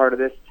had been a part of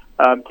this,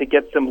 to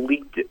get some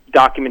leaked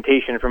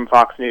documentation from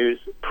Fox News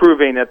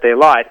proving that they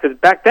lied. Because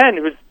back then,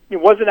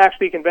 it wasn't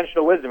actually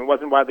conventional wisdom. It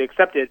wasn't widely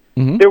accepted.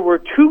 There were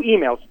two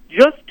emails,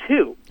 just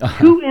two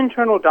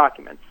internal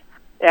documents,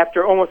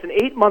 after almost an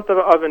 8-month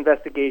of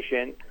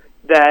investigation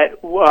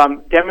that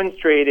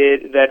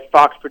demonstrated that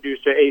Fox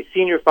producer, a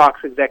senior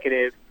Fox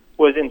executive,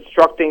 was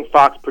instructing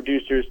Fox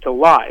producers to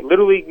lie,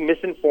 literally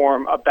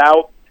misinform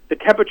about the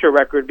temperature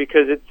record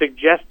because it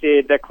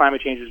suggested that climate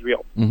change is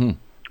real. Mm-hmm.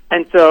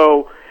 And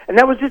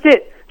that was just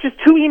it. Just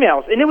 2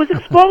 emails. And it was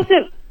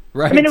explosive.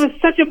 Right. I mean, it was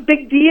such a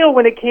big deal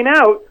when it came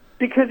out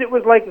because it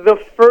was like the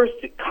first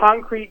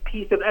concrete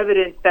piece of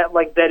evidence that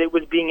it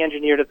was being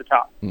engineered at the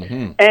top.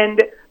 Mm-hmm.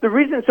 And the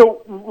reason,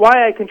 so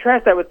why I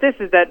contrast that with this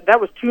is that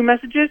was 2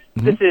 messages.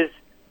 Mm-hmm.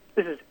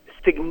 This is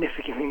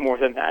significantly more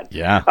than that.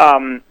 Yeah.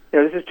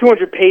 This is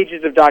 200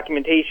 pages of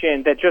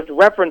documentation that just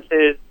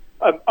references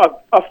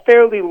a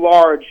fairly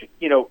large,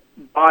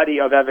 body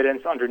of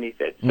evidence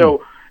underneath it.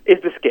 So is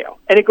the scale.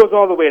 And it goes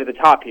all the way to the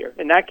top here.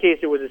 In that case,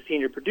 it was a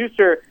senior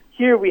producer.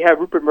 Here we have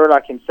Rupert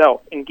Murdoch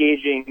himself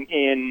engaging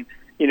in,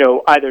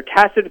 either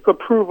tacit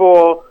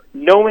approval,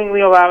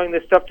 knowingly allowing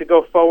this stuff to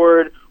go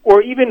forward,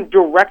 or even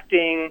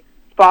directing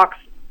Fox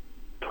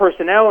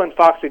personnel and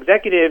Fox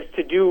executives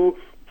to do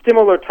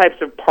similar types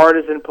of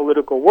partisan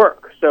political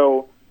work.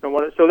 So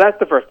that's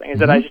the first thing, is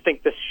that I just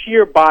think the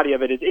sheer body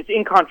of it it's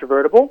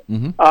incontrovertible.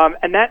 Mm-hmm.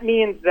 And that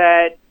means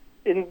that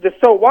in the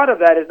so what of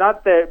that is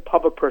not the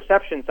public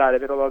perception side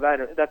of it, although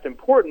that's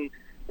important.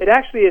 It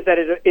actually is that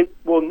it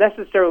will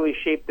necessarily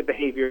shape the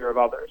behavior of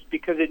others,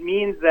 because it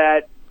means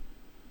that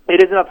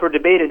it isn't up for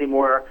debate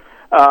anymore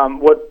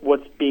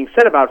what's being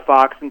said about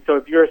Fox. And so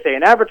if you're, say,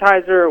 an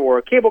advertiser or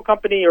a cable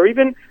company or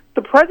even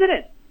the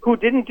president, who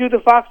didn't do the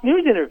Fox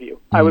News interview,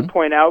 I would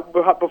point out,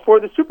 before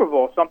the Super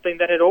Bowl, something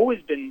that had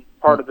always been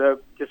part of the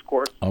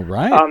discourse. All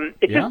right.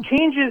 It just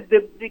changes,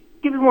 it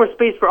gives more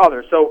space for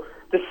others. So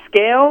the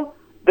scale,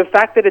 the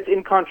fact that it's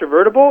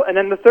incontrovertible, and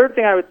then the third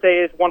thing I would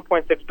say is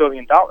 $1.6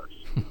 billion.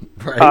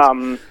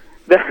 Right.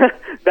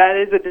 That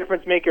is a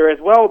difference maker as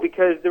well,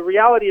 because the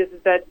reality is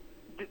that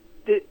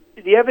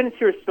the evidence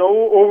here is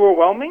so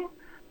overwhelming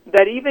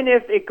that even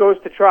if it goes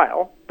to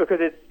trial, because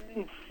it's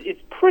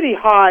pretty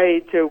high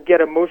to get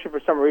a motion for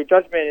summary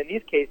judgment in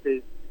these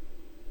cases.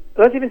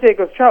 Let's even say it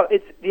goes to trial.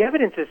 The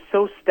evidence is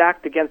so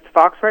stacked against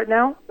Fox right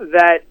now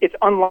that it's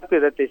unlikely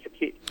that they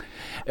succeed.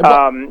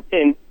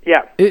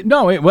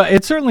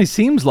 It certainly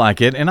seems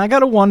like it, and I got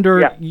to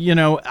wonder.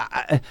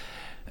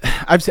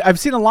 I've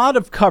seen a lot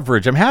of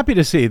coverage. I'm happy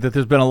to see that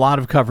there's been a lot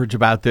of coverage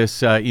about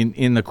this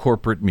in the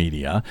corporate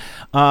media.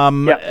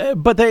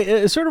 But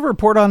they sort of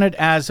report on it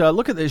as,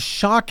 look at this,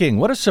 shocking.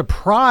 What a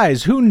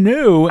surprise. Who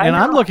knew? And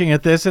I'm looking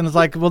at this and it's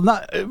like, well,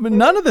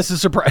 none of this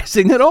is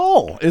surprising at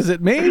all. Is it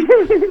me?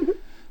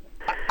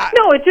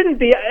 No, it shouldn't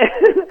be.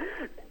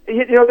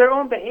 Their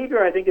own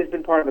behavior, I think, has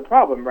been part of the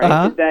problem, right?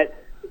 Uh-huh. Is that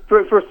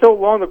for so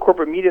long, the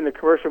corporate media and the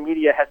commercial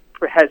media has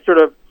sort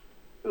of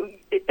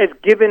has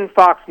given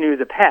Fox News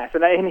a pass.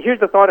 And here's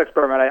the thought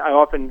experiment I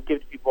often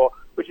give to people,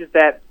 which is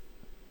that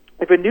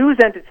if a news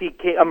entity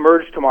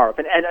emerged tomorrow, if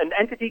an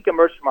entity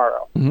emerged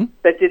tomorrow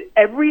that did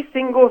every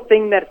single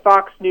thing that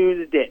Fox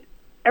News did,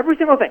 every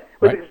single thing,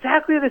 was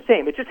exactly the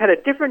same, it just had a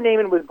different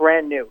name and was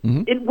brand new,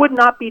 it would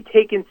not be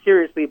taken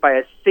seriously by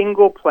a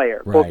single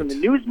player, both in the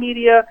news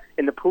media,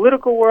 in the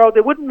political world.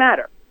 It wouldn't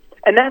matter.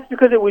 And that's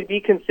because it would be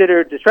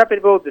considered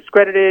disreputable,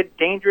 discredited,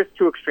 dangerous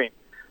to extreme.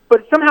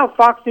 But somehow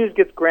Fox News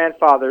gets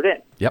grandfathered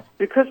in. Yep.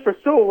 Because for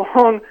so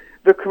long,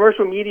 the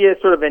commercial media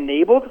sort of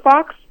enabled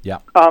Fox.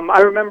 Yep.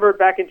 I remember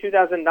back in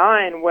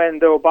 2009 when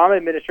the Obama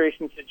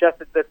administration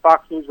suggested that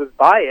Fox News was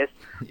biased,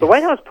 the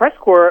White House press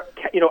corps,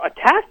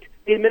 attacked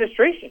the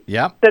administration.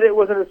 Yep. That it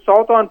was an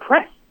assault on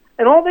press.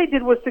 And all they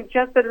did was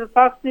suggest that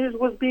Fox News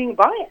was being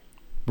biased.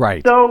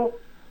 Right. So,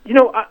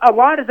 a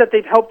lot is that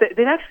they've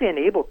actually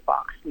enabled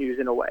Fox News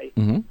in a way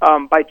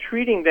by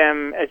treating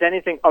them as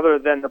anything other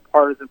than the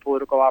partisan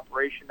political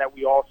operation that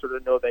we all sort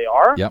of know they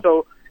are. Yep.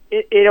 So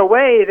in a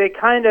way, they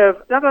kind of,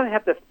 not that they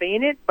have to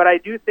feign it, but I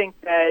do think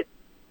that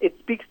it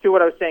speaks to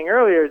what I was saying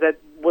earlier, that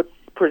what's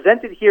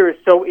presented here is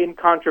so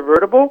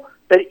incontrovertible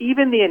that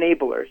even the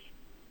enablers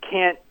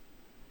can't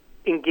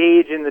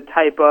engage in the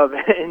type of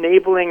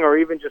enabling or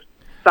even just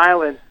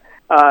silence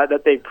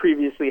that they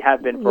previously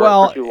have been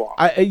for too long.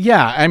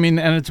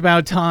 And it's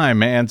about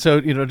time. And so,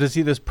 to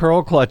see this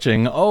pearl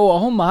clutching,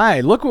 oh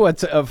my, look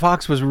what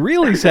Fox was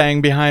really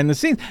saying behind the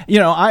scenes.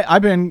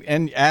 I've been,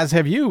 and as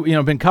have you,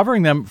 been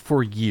covering them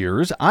for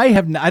years. I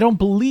don't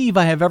believe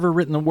I have ever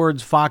written the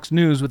words Fox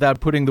News without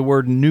putting the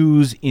word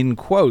news in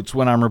quotes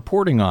when I'm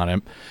reporting on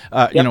it,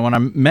 when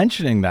I'm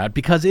mentioning that,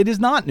 because it is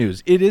not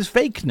news. It is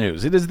fake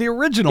news. It is the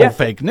original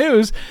fake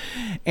news.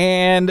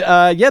 And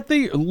yet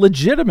the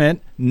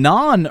legitimate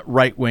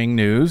non-right-wing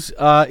news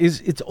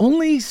it's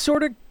only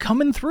sort of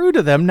coming through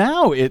to them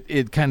now.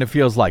 It kind of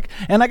feels like,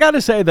 and I got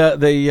to say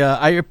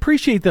I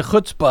appreciate the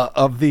chutzpah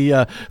of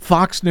the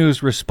Fox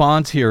News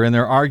response here in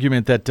their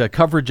argument that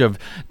coverage of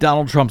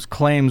Donald Trump's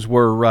claims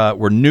were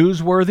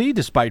newsworthy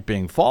despite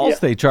being false.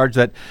 They charge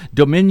that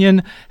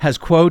Dominion has,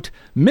 quote,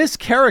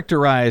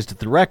 mischaracterized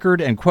the record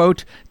and,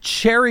 quote,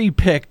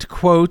 cherry-picked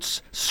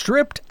quotes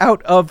stripped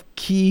out of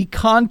key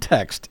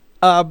context.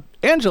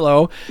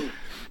 Angelo,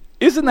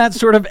 isn't that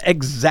sort of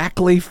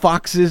exactly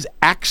Fox's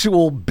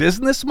actual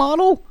business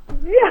model?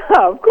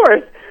 Yeah, of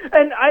course.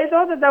 And I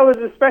thought that was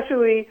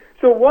especially,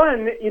 so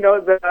one,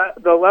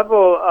 the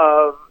level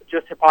of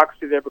just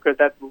hypocrisy there because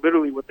that's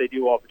literally what they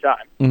do all the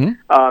time.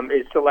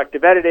 Is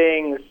selective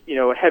editing,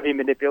 heavy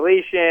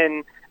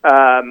manipulation.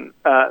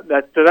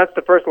 That's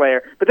the first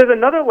layer. But there's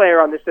another layer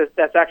on this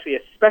that's actually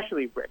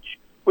especially rich,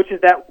 which is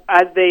that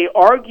as they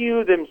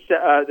argue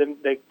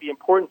the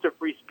importance of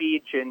free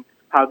speech and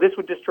how this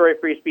would destroy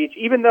free speech,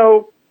 even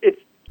though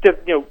it's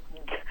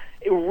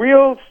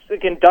real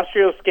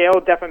industrial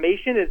scale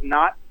defamation is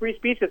not free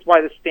speech. That's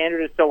why the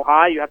standard is so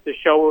high. You have to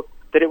show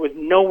that it was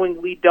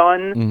knowingly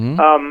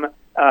done.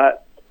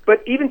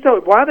 But even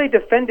so, while they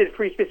defended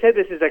free speech, said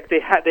this is like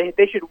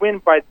they should win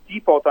by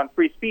default on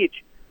free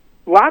speech.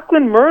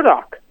 Lachlan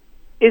Murdoch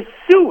is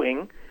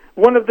suing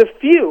one of the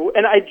few,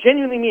 and I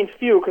genuinely mean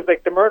few, because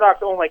like the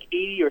Murdochs own like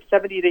 80 or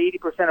 70 to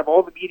 80% of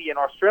all the media in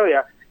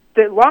Australia.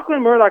 That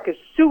Lachlan Murdoch is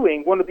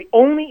suing one of the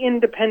only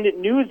independent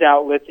news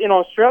outlets in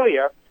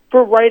Australia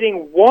for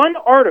writing one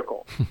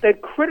article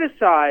that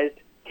criticized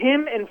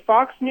him and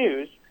Fox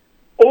News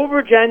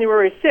over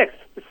January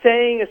 6th,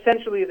 saying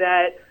essentially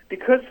that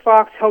because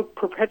Fox helped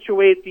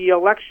perpetuate the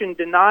election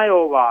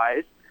denial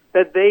lies,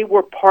 that they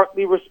were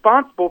partly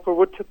responsible for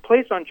what took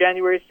place on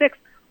January 6th.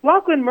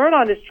 Lachlan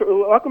Murdoch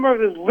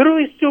is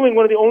literally suing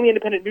one of the only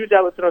independent news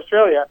outlets in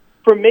Australia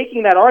for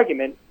making that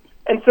argument.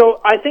 And so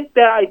I think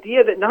the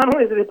idea that not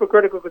only is it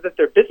hypocritical because that's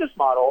their business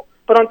model,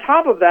 but on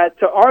top of that,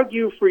 to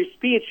argue free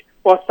speech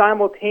while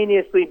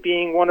simultaneously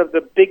being one of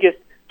the biggest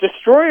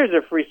destroyers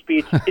of free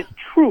speech is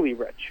truly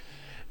rich.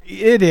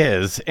 It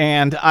is.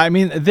 And I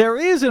mean, there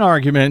is an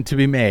argument to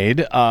be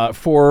made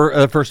for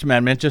the First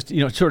Amendment, just,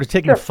 sort of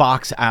taking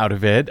Fox out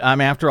of it.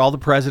 After all, the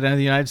president of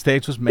the United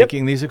States was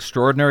making these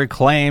extraordinary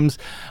claims,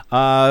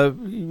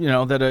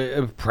 that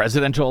a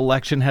presidential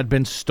election had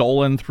been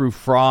stolen through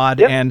fraud.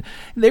 And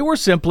they were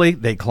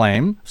they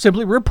claim,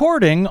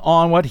 reporting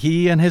on what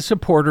he and his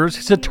supporters,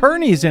 his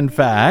attorneys, in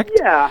fact,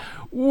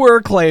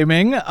 were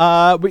claiming.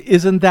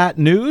 Isn't that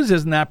news?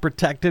 Isn't that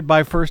protected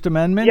by First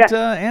Amendment,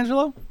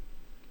 Angelo?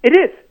 It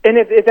is. And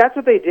if that's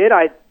what they did,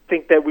 I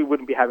think that we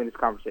wouldn't be having this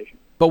conversation.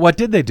 But what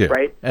did they do,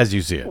 right? As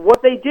you see it?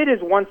 What they did is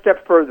one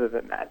step further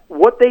than that.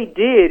 What they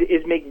did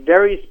is make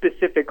very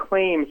specific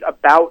claims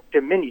about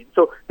Dominion.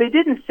 So they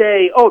didn't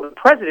say, the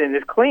president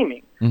is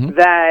claiming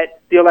that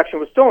the election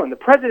was stolen. The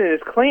president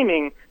is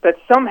claiming that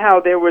somehow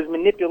there was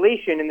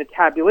manipulation in the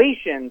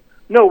tabulation.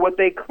 No, what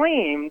they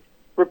claimed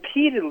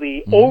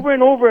repeatedly over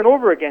and over and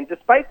over again,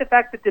 despite the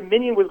fact that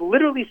Dominion was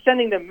literally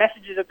sending them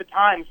messages at the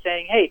time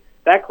saying, hey,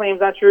 that claim's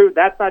not true,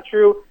 that's not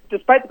true,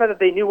 despite the fact that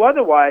they knew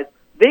otherwise,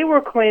 they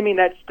were claiming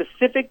that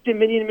specific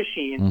Dominion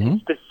machines in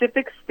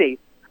specific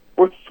states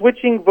were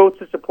switching votes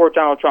to support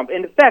Donald Trump.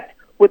 In effect,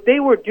 what they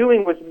were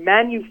doing was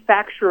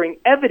manufacturing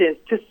evidence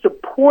to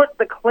support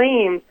the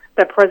claims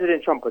that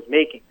President Trump was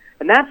making.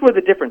 And that's where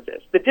the difference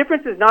is. The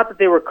difference is not that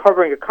they were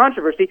covering a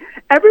controversy.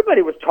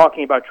 Everybody was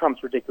talking about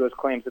Trump's ridiculous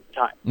claims at the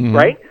time,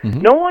 right?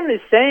 No one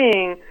is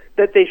saying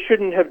that they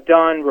shouldn't have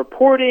done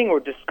reporting or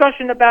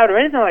discussion about or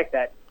anything like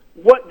that.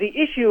 What the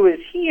issue is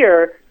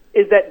here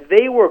is that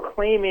they were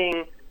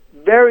claiming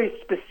very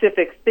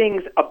specific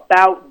things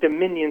about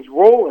Dominion's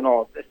role in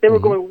all of this. They were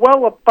going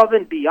well above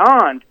and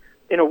beyond,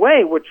 in a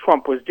way, what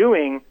Trump was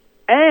doing,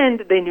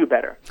 and they knew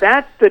better.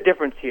 That's the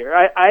difference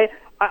here.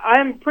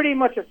 I'm pretty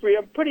much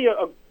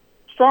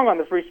strong on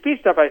the free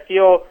speech stuff. I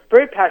feel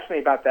very passionately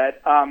about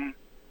that.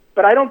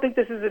 But I don't think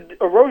this is an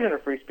erosion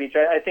of free speech.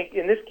 I think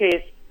in this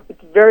case,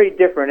 it's very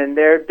different, and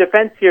their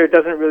defense here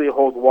doesn't really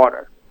hold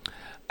water.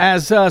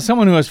 As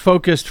someone who has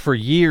focused for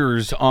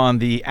years on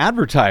the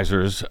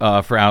advertisers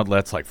for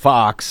outlets like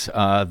Fox,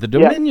 the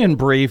Dominion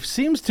brief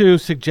seems to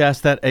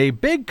suggest that a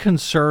big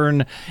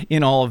concern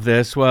in all of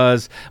this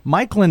was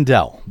Mike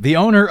Lindell, the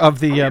owner of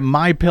the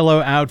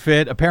MyPillow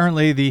outfit,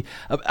 apparently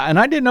and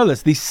I didn't know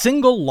this, the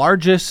single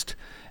largest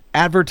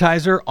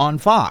advertiser on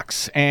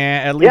Fox,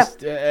 and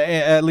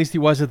at least he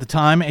was at the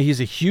time. He's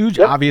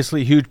a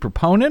obviously huge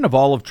proponent of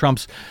all of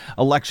Trump's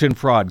election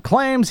fraud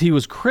claims. He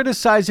was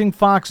criticizing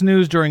Fox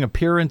News during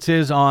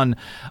appearances on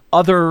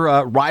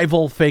other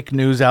rival fake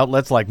news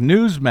outlets like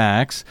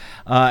Newsmax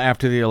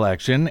after the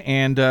election,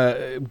 and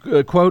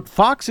quote,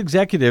 Fox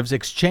executives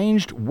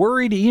exchanged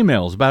worried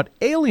emails about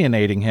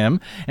alienating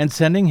him and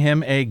sending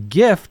him a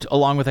gift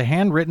along with a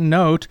handwritten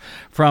note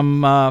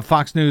from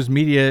Fox News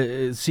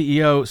media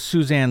CEO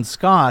Suzanne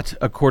Scott,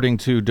 according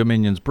to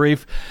Dominion's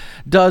brief.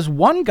 Does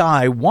one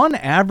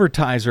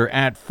advertiser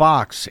at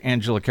Fox,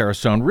 Angelo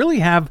Carusone, really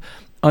have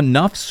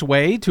enough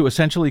sway to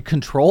essentially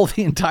control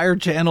the entire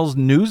channel's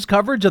news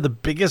coverage of the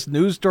biggest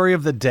news story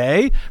of the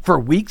day for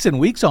weeks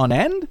and weeks on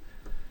end?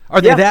 Are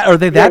they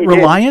that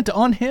reliant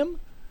on him?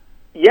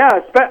 Yeah,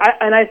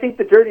 and I think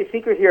the dirty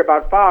secret here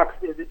about Fox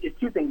is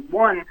two things.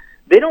 One,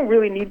 they don't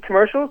really need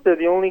commercials. They're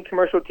the only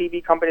commercial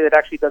TV company that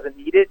actually doesn't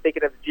need it. They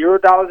could have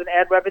 $0 in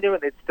ad revenue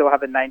and they'd still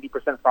have a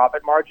 90%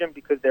 profit margin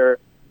because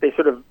they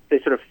sort of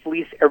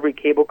fleece every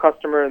cable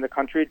customer in the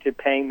country to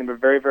paying them a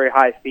very, very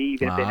high fee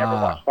even if they never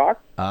watch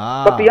Fox.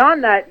 But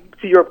beyond that,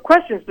 to your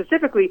question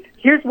specifically,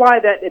 here's why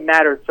that it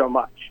matters so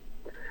much.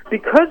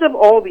 Because of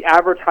all the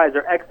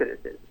advertiser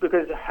exoduses,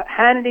 because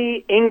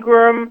Hannity,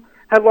 Ingram,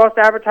 had lost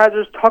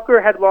advertisers.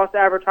 Tucker had lost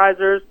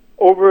advertisers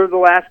over the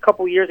last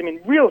couple of years. I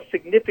mean, real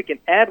significant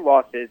ad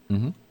losses.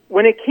 Mm-hmm.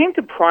 When it came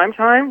to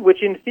primetime,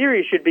 which in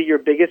theory should be your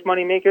biggest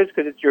money makers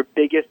because it's your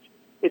biggest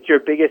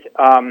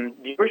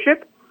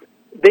viewership,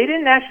 they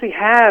didn't actually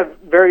have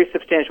very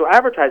substantial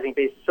advertising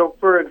base. So,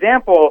 for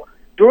example,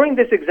 during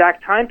this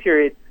exact time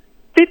period,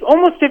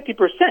 almost 50%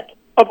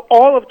 of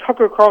all of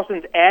Tucker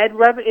Carlson's ad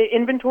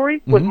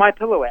inventory was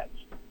MyPillow ads.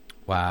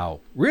 Wow,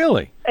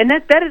 really? And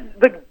that is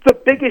the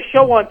biggest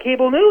show on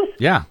cable news.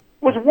 Yeah,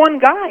 was one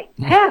guy,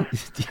 half.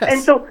 Yes.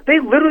 And so they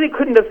literally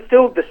couldn't have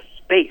filled the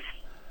space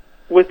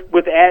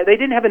with ads. They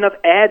didn't have enough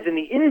ads in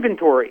the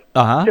inventory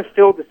to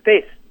fill the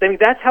space. I mean,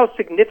 that's how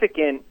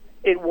significant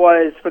it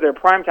was for their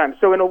prime time.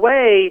 So in a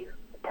way,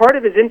 part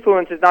of his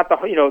influence is not the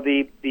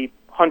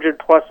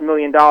 $100+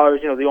 million,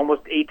 the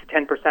almost 8 to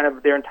 10%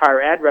 of their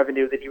entire ad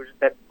revenue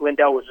that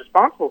Lindell was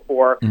responsible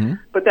for,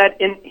 but that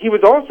he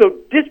was also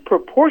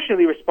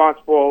disproportionately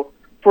responsible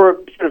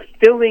for sort of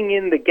filling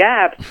in the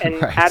gaps and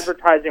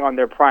advertising on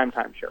their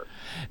primetime shows.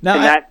 Now,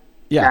 and that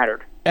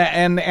mattered.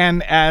 And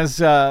as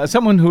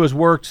someone who has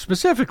worked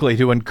specifically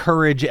to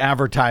encourage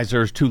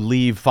advertisers to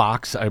leave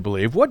Fox, I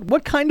believe,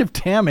 what kind of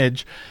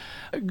damage?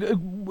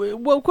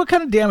 What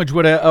kind of damage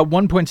would a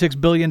 $1.6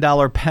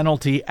 billion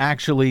penalty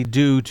actually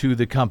do to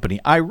the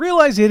company? I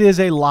realize it is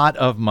a lot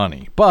of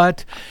money,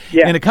 but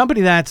in a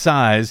company that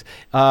size,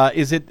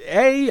 is it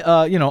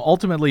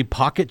ultimately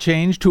pocket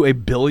change to a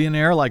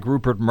billionaire like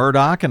Rupert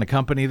Murdoch and a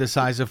company the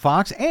size of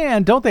Fox?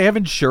 And don't they have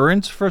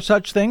insurance for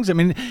such things? I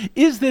mean,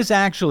 is this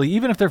actually,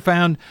 even if they're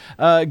found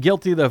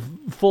guilty of the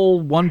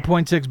full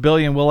 $1.6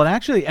 billion, will it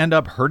actually end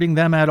up hurting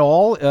them at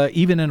all,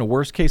 even in a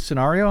worst case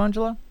scenario,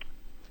 Angelo?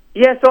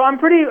 Yeah, so I'm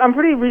pretty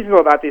reasonable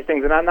about these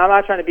things, and I'm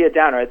not trying to be a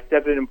downer. It's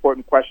definitely an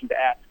important question to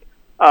ask.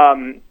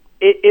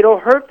 It'll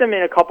hurt them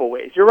in a couple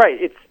ways. You're right.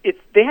 It's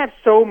they have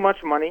so much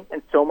money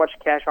and so much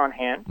cash on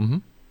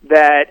hand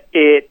that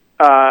if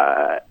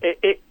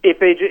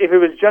it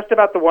was just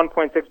about the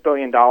 $1.6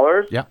 billion,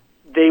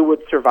 they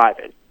would survive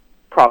it.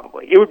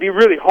 Probably, it would be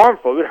really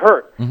harmful. It would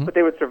hurt, but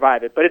they would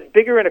survive it. But it's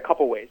bigger in a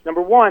couple ways.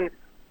 Number one,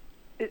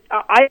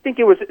 I think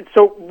it was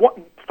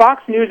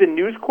Fox News and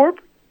News Corp,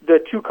 the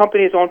two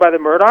companies owned by the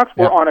Murdochs,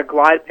 were on a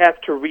glide path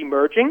to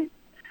remerging.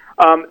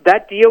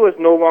 That deal is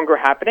no longer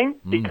happening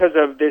because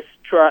of this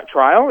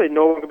trial. It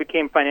no longer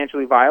became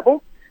financially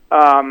viable.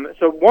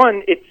 So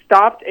one, it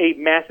stopped a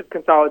massive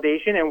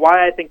consolidation, and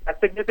why I think that's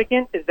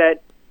significant is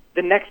that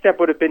the next step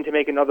would have been to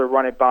make another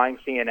run at buying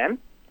CNN,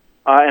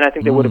 and I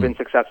think they would have been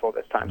successful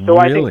this time. So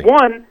really? I think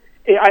one,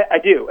 I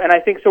do, and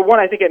I think so. One,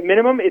 I think at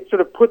minimum it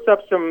sort of puts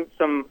up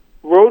some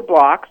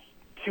roadblocks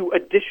to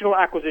additional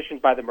acquisitions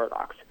by the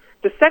Murdochs.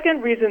 The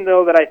second reason,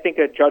 though, that I think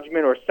a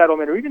judgment or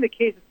settlement or even the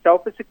case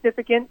itself is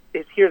significant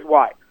is here's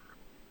why.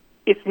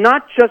 It's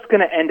not just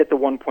going to end at the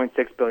 $1.6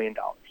 billion.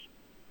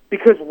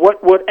 Because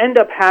what would end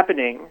up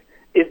happening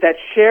is that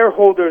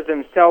shareholders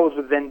themselves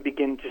would then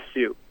begin to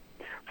sue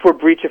for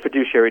breach of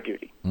fiduciary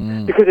duty.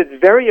 Because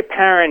it's very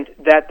apparent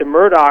that the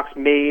Murdochs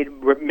made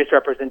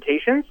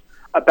misrepresentations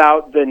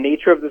about the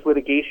nature of this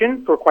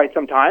litigation for quite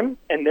some time,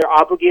 and they're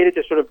obligated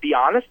to sort of be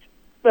honest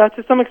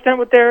to some extent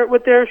with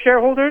their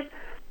shareholders.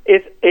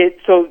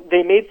 So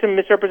they made some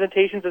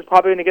misrepresentations that's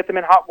probably going to get them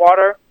in hot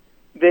water.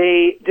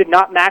 They did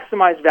not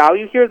maximize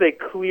value here. They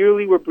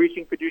closely were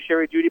breaching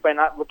fiduciary duty by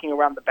not looking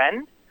around the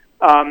bend.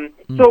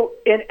 So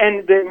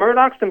the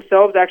Murdochs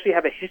themselves actually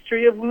have a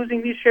history of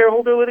losing these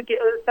shareholder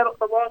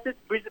lawsuits.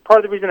 Part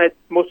of the reason that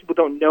most people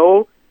don't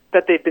know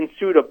that they've been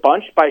sued a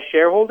bunch by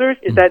shareholders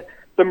is that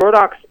the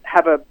Murdochs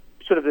have a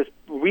sort of this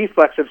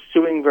reflex of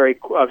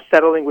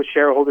settling with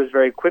shareholders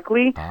very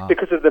quickly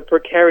because of the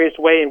precarious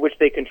way in which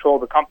they control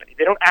the company.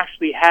 They don't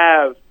actually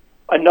have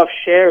enough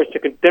shares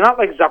they're not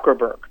like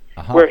Zuckerberg,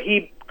 where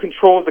he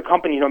controls the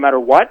company no matter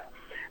what.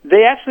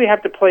 They actually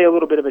have to play a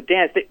little bit of a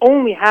dance. They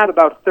only have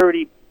about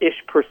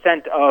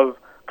 30-ish% of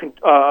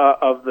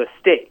the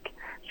stake.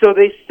 So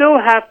they still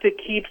have to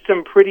keep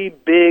some pretty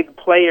big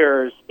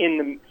players in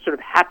the sort of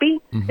happy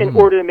in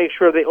order to make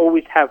sure they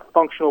always have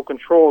functional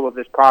control of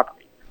this property.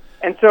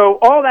 And so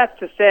all that's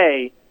to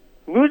say,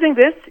 losing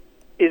this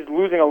is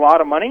losing a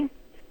lot of money.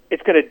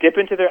 It's going to dip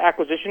into their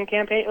acquisition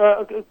campaign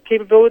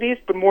capabilities,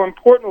 but more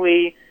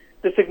importantly,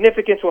 the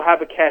significance will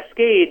have a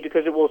cascade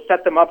because it will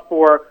set them up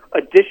for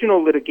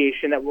additional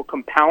litigation that will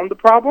compound the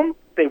problem.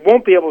 They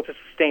won't be able to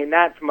sustain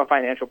that from a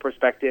financial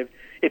perspective.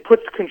 It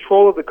puts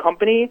control of the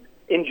company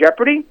in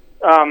jeopardy.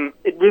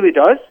 It really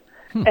does.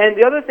 And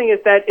the other thing is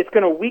that it's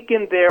going to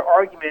weaken their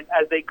argument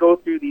as they go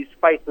through these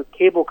fights with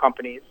cable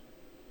companies.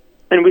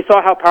 And we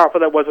saw how powerful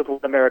that was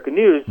with American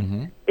News.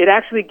 It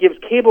actually gives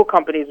cable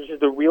companies, which is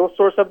the real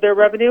source of their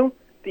revenue,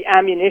 the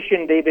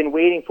ammunition they've been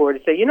waiting for to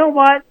say, you know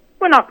what,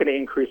 we're not going to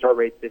increase our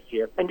rates this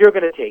year, and you're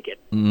going to take it.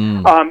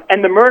 And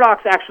the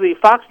Murdochs actually,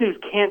 Fox News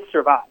can't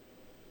survive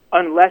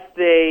unless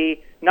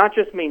they not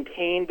just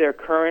maintain their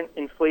current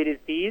inflated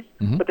fees,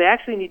 but they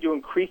actually need to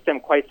increase them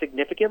quite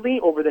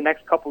significantly over the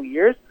next couple of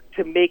years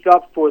to make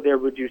up for their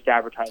reduced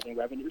advertising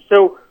revenue.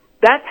 So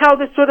that's how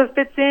this sort of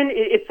fits in.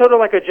 It's sort of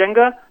like a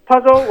Jenga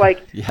puzzle.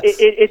 Like yes.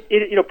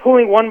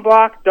 Pulling one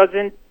block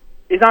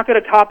is not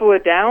going to topple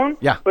it down,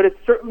 yeah. but it's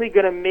certainly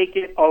going to make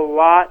it a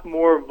lot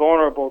more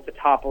vulnerable to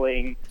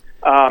toppling.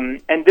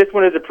 And this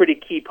one is a pretty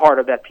key part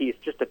of that piece.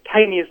 Just the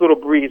tiniest little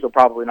breeze will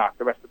probably knock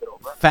the rest of it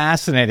over.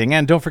 Fascinating.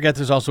 And don't forget,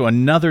 there's also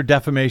another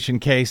defamation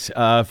case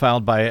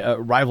filed by a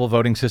rival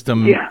voting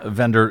system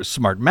vendor,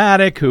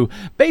 Smartmatic, who,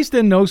 based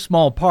in no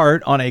small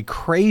part on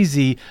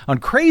crazy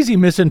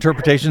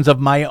misinterpretations of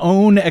my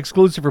own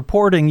exclusive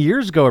reporting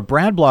years ago at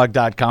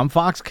BradBlog.com,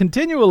 Fox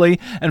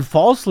continually and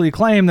falsely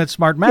claimed that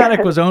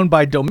Smartmatic was owned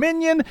by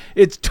Dominion.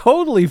 It's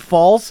totally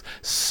false.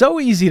 So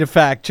easy to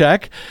fact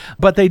check.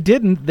 But they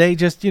didn't. They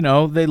just,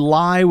 they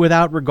lie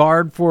without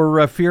regard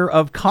for fear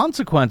of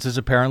consequences,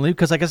 apparently,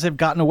 because I guess they've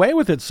gotten away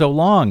with it so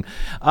long.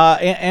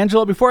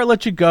 Angelo, before I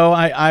let you go,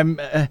 I'm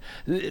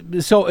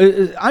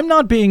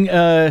not being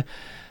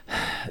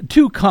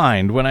too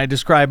kind when I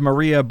describe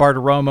Maria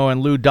Bartiromo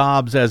and Lou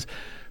Dobbs as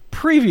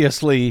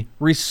previously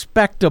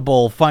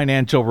respectable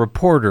financial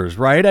reporters,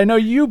 right? I know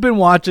you've been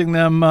watching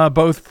them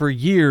both for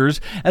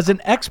years. As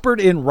an expert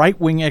in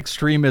right-wing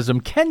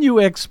extremism, can you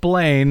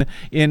explain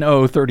in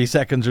 30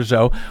 seconds or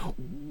so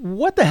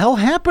what the hell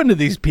happened to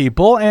these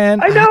people?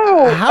 And I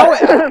know how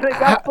they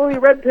got fully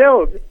red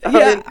pilled.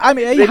 Yeah, how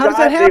does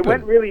that happen? They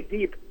went really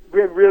deep,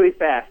 really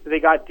fast.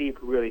 They got deep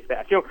really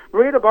fast.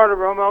 Maria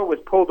Bartiromo was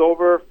pulled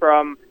over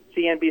from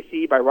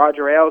CNBC by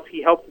Roger Ailes.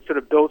 He helped to sort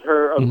of build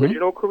her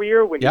original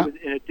career when he was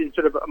in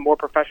sort of a more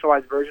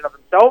professionalized version of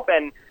himself,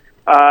 and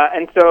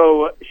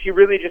so she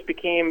really just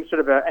became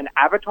sort of an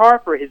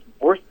avatar for his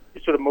worst,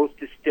 sort of most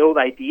distilled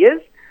ideas.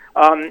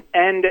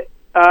 And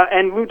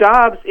Lou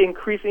Dobbs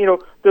increasing,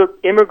 the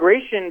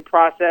immigration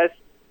process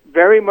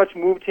very much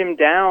moved him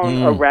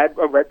down a red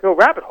pill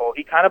rabbit hole.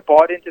 He kind of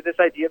bought into this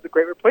idea of the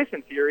Great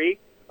Replacement theory,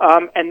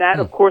 and that,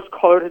 of course,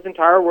 colored his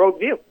entire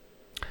worldview.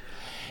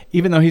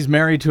 Even though he's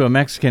married to a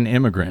Mexican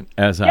immigrant,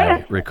 as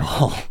I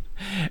recall.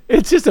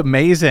 It's just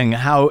amazing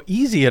how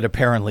easy it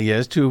apparently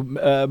is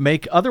to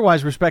make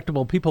otherwise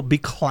respectable people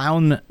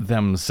beclown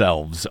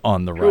themselves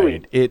on the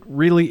right. It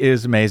really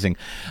is amazing.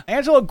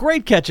 Angelo,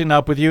 great catching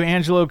up with you.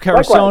 Angelo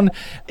Carusone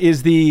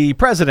is the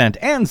president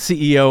and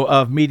CEO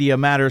of Media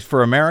Matters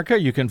for America.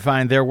 You can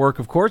find their work,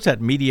 of course, at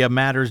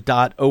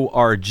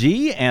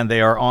MediaMatters.org, and they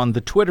are on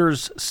the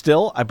Twitters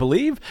still, I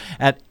believe,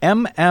 at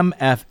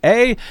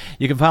MMFA.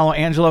 You can follow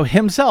Angelo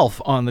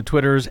himself on the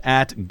Twitters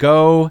at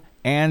Go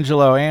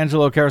Angelo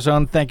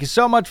Carusone, thank you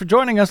so much for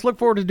joining us. Look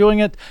forward to doing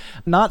it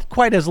not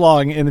quite as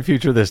long in the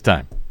future this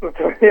time.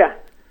 Yeah.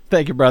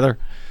 Thank you, brother.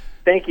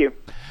 Thank you.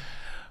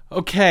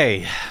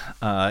 Okay.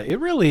 It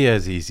really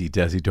is easy,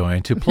 Desi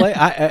Doyen, to play.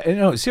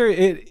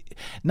 Seriously,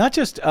 not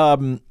just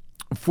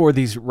for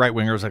these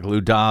right-wingers like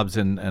Lou Dobbs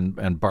and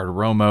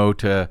Bartiromo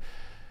to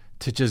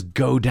just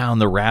go down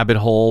the rabbit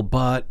hole,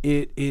 but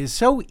it is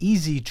so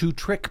easy to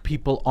trick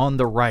people on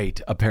the right,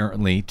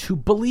 apparently, to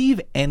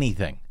believe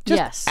anything.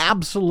 Just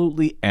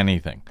absolutely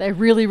anything. They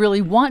really,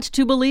 really want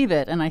to believe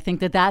it, and I think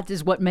that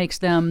is what makes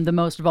them the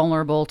most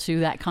vulnerable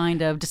to that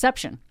kind of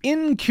deception.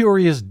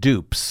 Incurious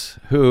dupes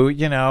who,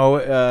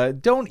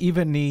 don't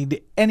even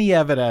need any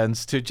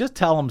evidence to just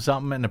tell them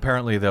something, and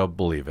apparently they'll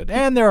believe it.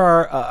 And there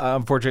are,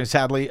 unfortunately,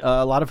 sadly,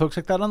 a lot of folks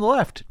like that on the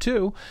left,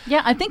 too.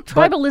 Yeah, I think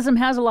tribalism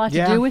has a lot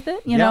to do with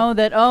it. You know,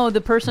 that,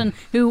 the person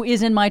who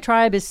is in my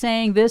tribe is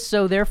saying this,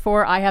 so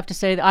therefore I have to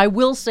say that I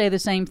will say the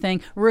same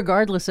thing,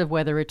 regardless of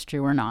whether it's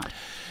true or not.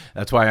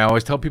 That's why I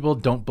always tell people,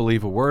 don't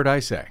believe a word I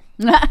say.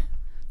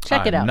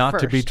 Check it out not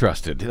first. To be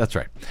trusted. That's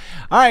right.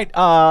 All right.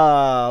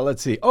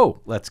 Let's see.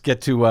 Let's get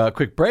to a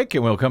quick break,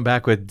 and we'll come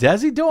back with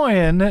Desi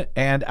Doyen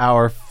and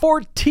our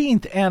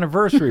 14th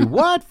anniversary.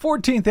 What?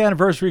 14th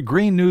anniversary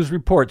Green News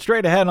Report.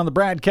 Straight ahead on the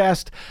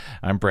BradCast.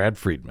 I'm Brad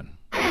Friedman.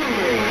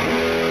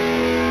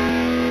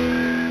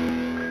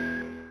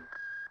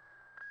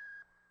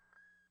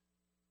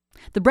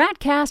 The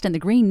BradCast and the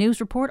Green News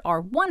Report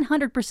are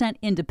 100%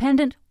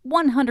 independent,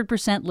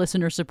 100%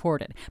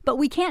 listener-supported. But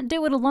we can't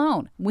do it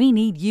alone. We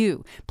need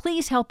you.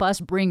 Please help us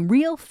bring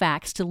real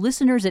facts to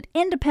listeners at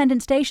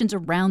independent stations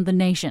around the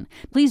nation.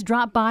 Please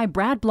drop by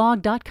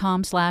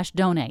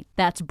bradblog.com/donate.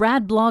 That's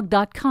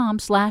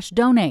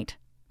bradblog.com/donate.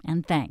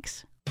 And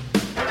thanks.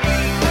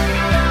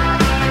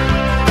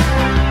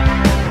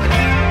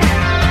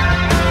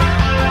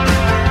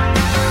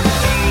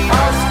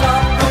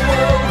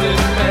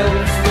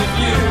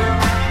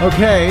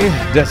 Okay,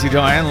 Desi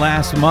Doyen,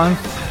 last month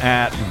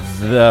at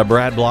the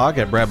Brad blog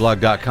at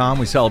bradblog.com,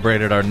 we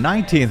celebrated our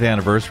 19th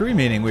anniversary,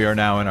 meaning we are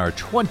now in our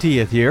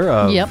 20th year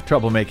of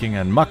troublemaking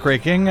and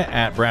muckraking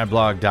at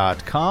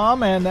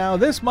bradblog.com. And now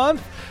this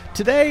month,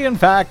 today, in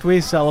fact,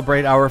 we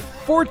celebrate our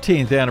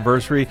 14th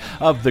anniversary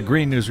of the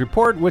Green News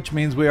Report, which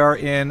means we are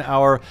in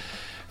our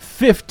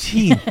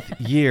 15th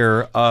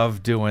year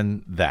of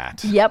doing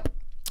that. Yep.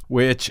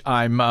 which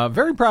I'm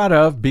very proud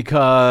of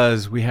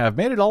because we have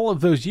made it all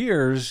of those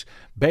years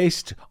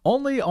based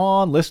only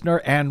on listener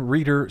and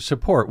reader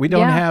support. We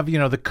don't have,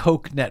 the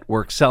Koch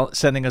network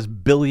sending us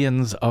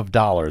billions of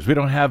dollars. We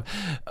don't have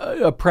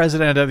a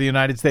president of the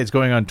United States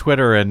going on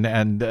Twitter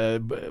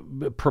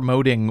and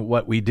promoting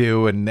what we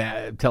do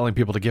and telling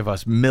people to give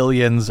us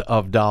millions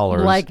of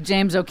dollars. Like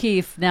James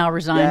O'Keefe now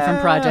resigned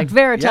from Project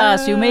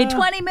Veritas, who made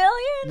 $20 million.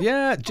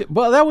 Yeah.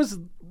 Well, that was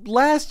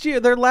last year,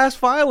 their last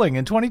filing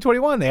in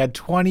 2021. They had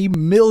 $20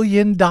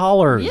 million.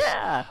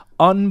 Yeah.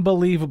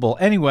 Unbelievable.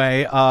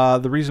 Anyway,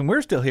 the reason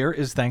we're still here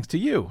is thanks to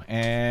you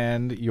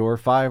and your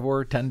 $5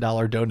 or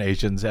 $10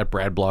 donations at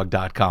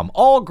bradblog.com.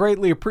 All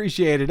greatly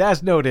appreciated,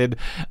 as noted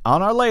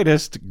on our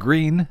latest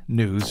Green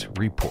News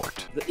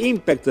Report. The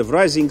impact of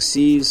rising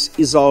seas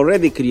is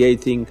already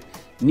creating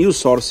new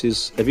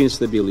sources of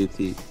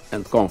instability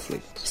and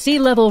conflict. Sea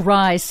level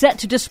rise set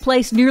to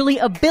displace nearly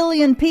 1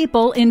 billion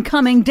people in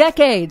coming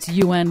decades,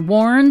 UN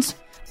warns.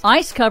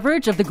 Ice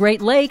coverage of the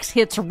Great Lakes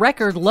hits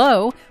record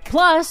low.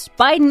 Plus,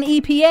 Biden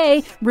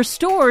EPA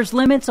restores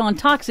limits on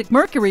toxic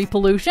mercury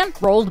pollution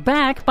rolled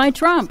back by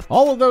Trump.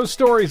 All of those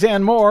stories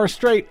and more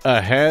straight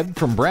ahead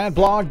from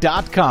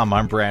BradBlog.com.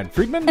 I'm Brad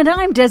Friedman. And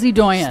I'm Desi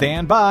Doyen.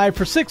 Stand by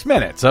for 6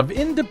 minutes of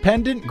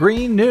independent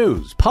green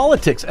news,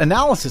 politics,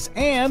 analysis,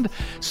 and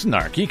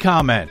snarky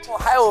comment.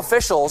 Ohio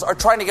officials are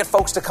trying to get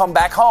folks to come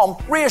back home,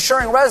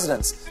 reassuring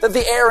residents that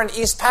the air in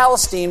East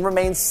Palestine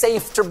remains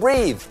safe to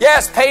breathe.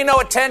 Yes, pay no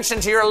attention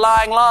to your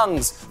lying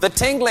lungs. The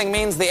tingling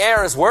means the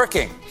air is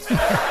working.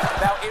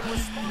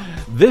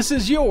 This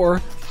is your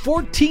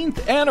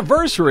 14th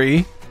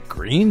anniversary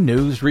Green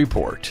News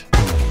Report.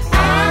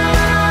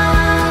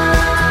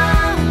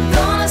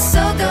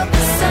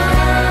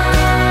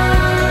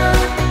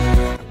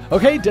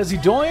 Okay,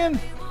 Desi Doyen,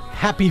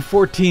 happy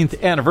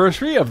 14th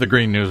anniversary of the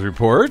Green News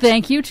Report.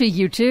 Thank you to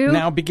you too.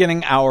 Now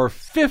beginning our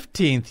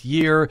 15th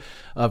year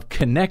of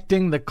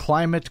connecting the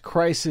climate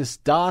crisis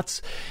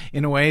dots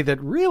in a way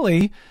that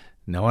really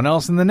no one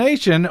else in the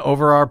nation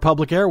over our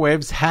public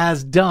airwaves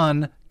has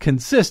done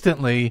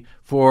consistently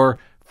for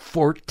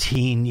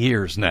 14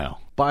 years now.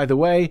 By the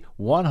way,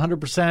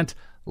 100%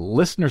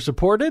 listener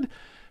supported.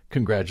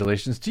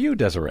 Congratulations to you,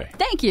 Desiree.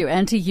 Thank you,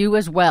 and to you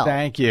as well.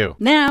 Thank you.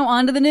 Now,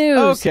 on to the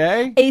news.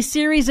 Okay. A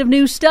series of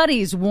new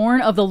studies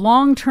warn of the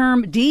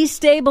long-term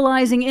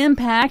destabilizing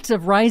impacts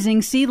of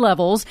rising sea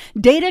levels.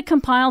 Data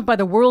compiled by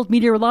the World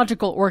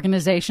Meteorological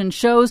Organization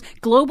shows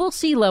global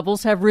sea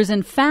levels have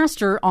risen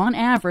faster on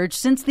average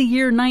since the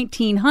year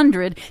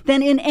 1900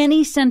 than in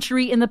any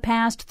century in the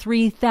past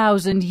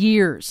 3,000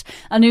 years.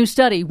 A new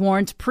study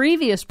warns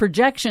previous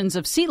projections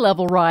of sea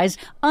level rise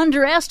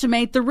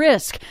underestimate the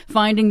risk,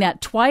 finding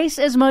that twice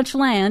as much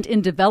land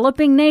in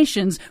developing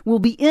nations will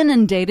be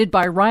inundated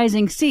by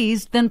rising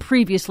seas than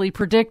previously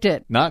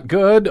predicted. Not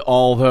good,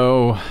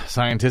 although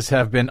scientists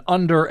have been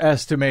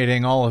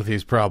underestimating all of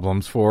these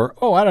problems for,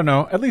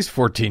 at least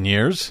 14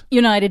 years.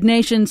 United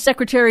Nations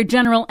Secretary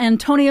General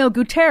Antonio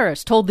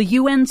Guterres told the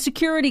UN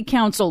Security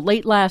Council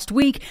late last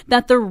week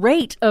that the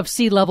rate of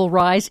sea level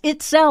rise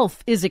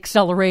itself is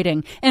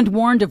accelerating and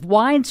warned of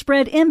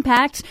widespread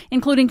impacts,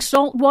 including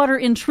saltwater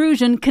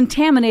intrusion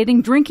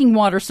contaminating drinking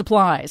water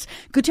supplies.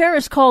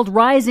 Guterres called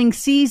rising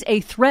seas a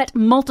threat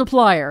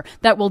multiplier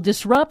that will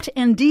disrupt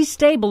and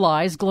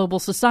destabilize global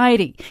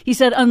society. He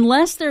said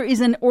unless there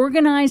is an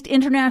organized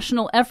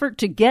international effort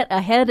to get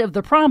ahead of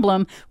the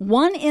problem,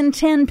 1 in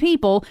 10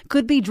 people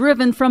could be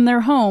driven from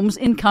their homes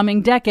in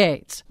coming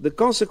decades. The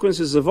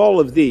consequences of all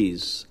of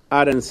these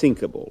are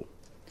unthinkable.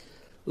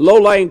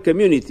 Low-lying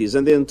communities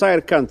and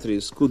entire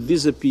countries could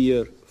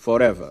disappear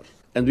forever,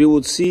 and we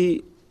would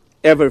see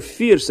ever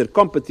fiercer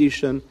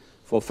competition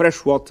for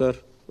fresh water,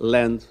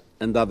 land,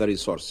 and other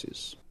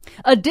resources.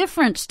 A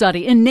different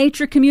study in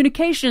Nature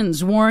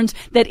Communications warns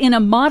that in a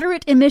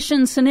moderate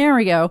emission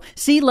scenario,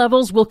 sea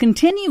levels will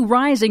continue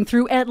rising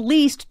through at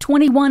least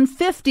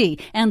 2150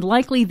 and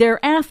likely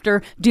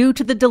thereafter due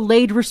to the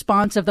delayed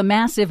response of the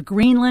massive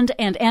Greenland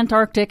and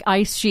Antarctic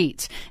ice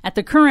sheets. At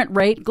the current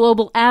rate,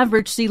 global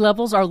average sea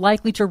levels are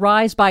likely to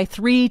rise by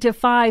 3 to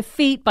 5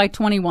 feet by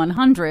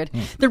 2100.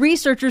 The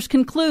researchers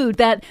conclude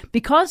that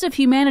because of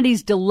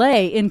humanity's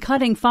delay in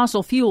cutting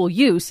fossil fuel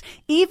use,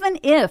 even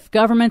if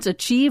governments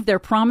achieve their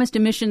promised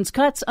emissions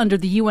cuts under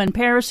the UN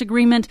Paris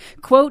Agreement,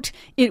 quote,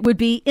 it would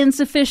be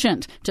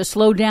insufficient to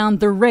slow down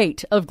the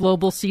rate of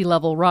global sea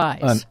level rise.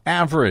 An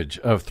average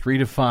of 3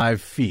 to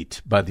 5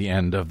 feet by the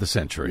end of the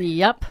century.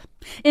 Yep.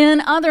 In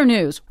other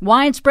news,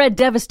 widespread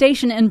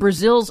devastation in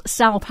Brazil's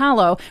Sao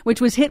Paulo, which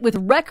was hit with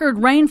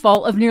record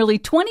rainfall of nearly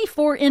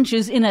 24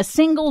 inches in a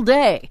single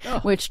day,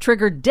 which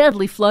triggered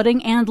deadly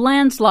flooding and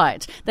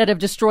landslides that have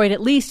destroyed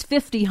at least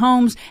 50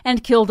 homes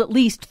and killed at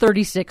least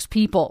 36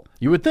 people.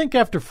 You would think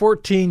after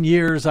 14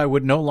 years I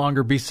would no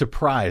longer be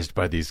surprised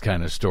by these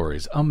kind of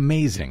stories.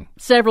 Amazing.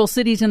 Several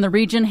cities in the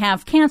region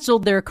have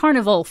canceled their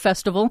Carnival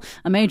Festival,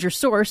 a major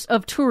source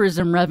of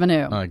tourism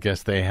revenue. I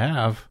guess they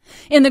have.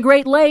 In the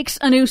Great Lakes,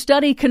 a new study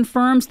study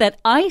confirms that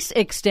ice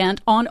extent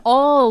on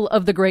all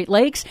of the Great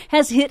Lakes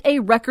has hit a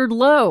record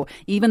low,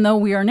 even though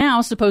we are now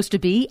supposed to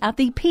be at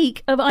the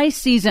peak of ice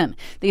season.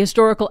 The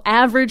historical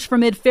average for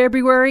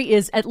mid-February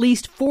is at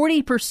least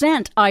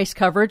 40% ice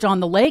coverage on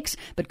the lakes,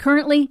 but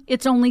currently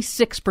it's only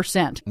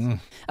 6%.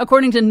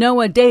 According to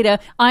NOAA data,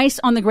 ice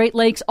on the Great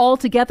Lakes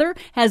altogether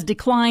has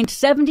declined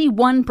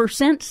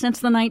 71%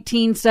 since the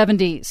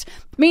 1970s.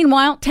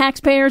 Meanwhile,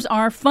 taxpayers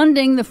are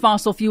funding the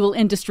fossil fuel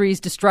industry's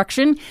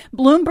destruction.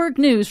 Bloomberg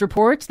News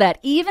reports that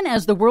even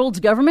as the world's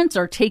governments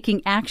are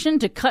taking action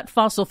to cut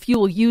fossil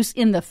fuel use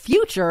in the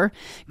future,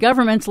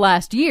 governments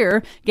last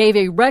year gave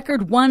a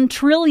record $1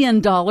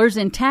 trillion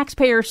in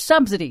taxpayer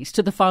subsidies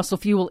to the fossil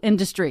fuel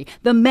industry,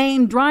 the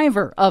main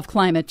driver of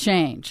climate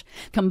change.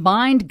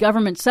 Combined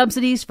government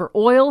subsidies for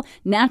oil,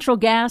 natural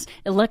gas,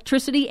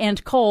 electricity,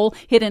 and coal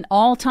hit an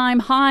all-time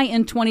high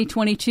in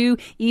 2022,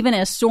 even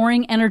as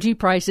soaring energy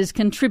prices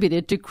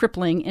contributed to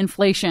crippling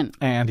inflation.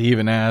 And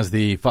even as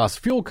the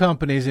fossil fuel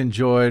companies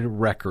enjoyed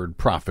record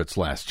profits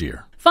last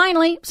year.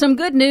 Finally, some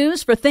good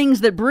news for things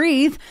that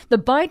breathe. The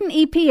Biden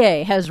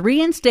EPA has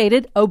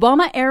reinstated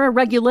Obama-era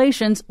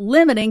regulations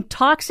limiting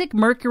toxic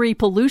mercury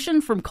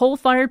pollution from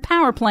coal-fired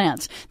power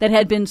plants that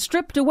had been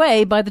stripped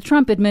away by the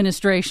Trump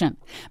administration.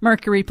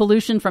 Mercury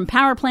pollution from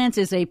power plants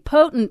is a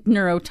potent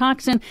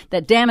neurotoxin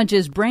that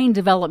damages brain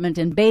development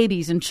in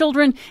babies and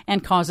children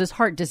and causes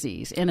heart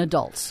disease in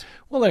adults.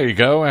 Well, there you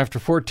go. After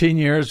 14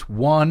 years,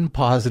 one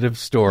positive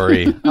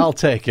story. I'll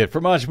take it.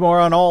 For much more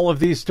on all of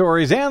these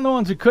stories and the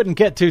ones we couldn't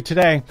get to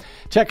today,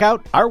 check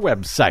out our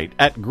website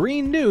at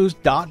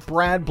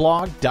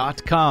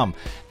greennews.bradblog.com.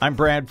 I'm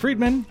Brad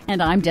Friedman.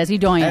 And I'm Desi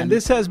Doyen. And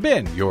this has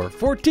been your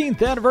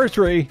 14th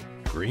anniversary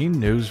Green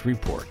News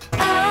Report.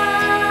 I'm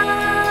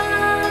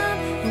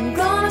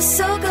gonna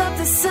soak up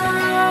the sun.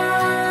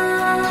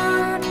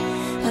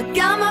 I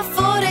got my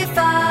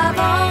 45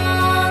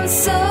 on,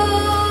 so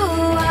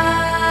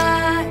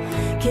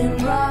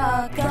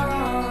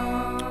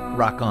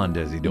rock on,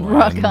 Desi Doyen.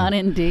 Rock on,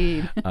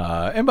 indeed.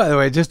 And by the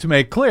way, just to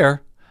make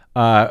clear,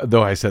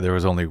 though I said there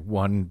was only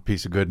one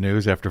piece of good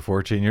news after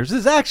 14 years,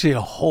 there's actually a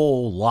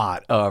whole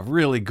lot of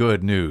really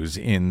good news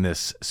in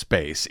this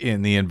space,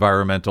 in the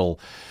environmental,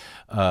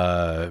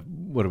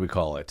 what do we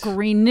call it?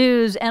 Green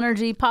news,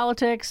 energy,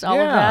 politics, all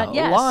of that.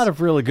 Yes. A lot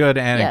of really good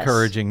and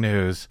encouraging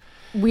news.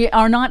 We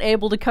are not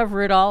able to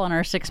cover it all in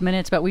our 6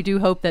 minutes, but we do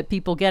hope that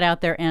people get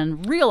out there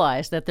and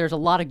realize that there's a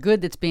lot of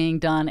good that's being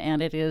done,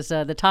 and it is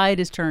the tide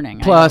is turning.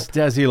 Plus,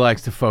 Desi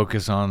likes to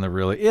focus on the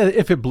really,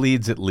 if it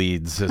bleeds, it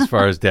leads, as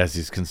far as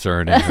Desi's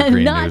concerned in the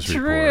Green News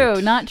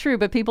Report. Not true,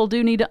 but people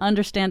do need to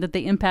understand that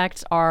the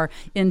impacts are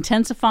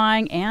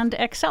intensifying and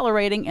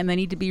accelerating, and they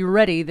need to be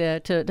ready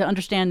to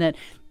understand that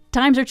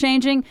times are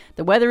changing,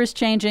 the weather is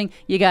changing,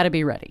 you got to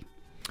be ready.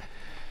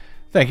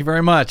 Thank you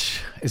very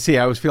much. See,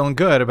 I was feeling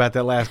good about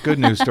that last good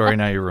news story.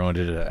 Now you ruined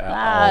it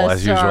all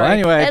as usual.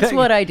 Anyway, that's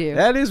what I do.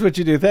 That is what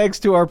you do. Thanks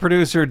to our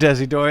producer,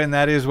 Desi Doyen.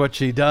 That is what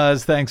she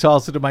does. Thanks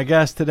also to my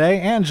guest today,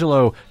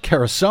 Angelo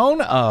Carusone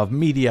of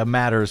Media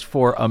Matters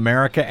for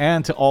America,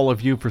 and to all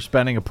of you for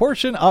spending a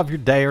portion of your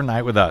day or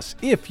night with us.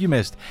 If you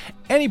missed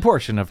any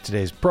portion of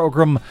today's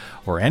program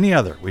or any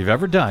other we've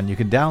ever done, you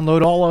can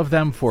download all of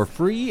them for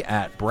free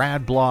at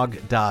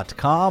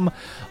bradblog.com.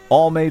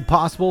 All made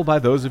possible by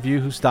those of you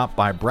who stop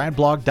by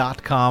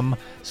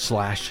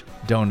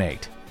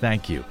bradblog.com/donate.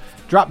 Thank you.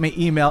 Drop me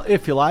email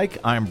if you like.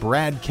 I'm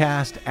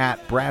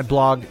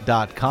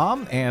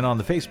bradcast@bradblog.com. And on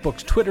the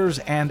Facebooks, Twitters,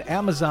 and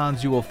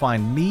Amazons, you will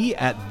find me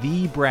at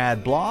the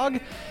Brad Blog,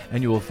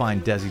 and you will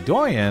find Desi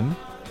Doyen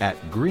at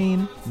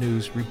Green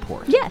News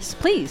Report. Yes,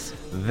 please.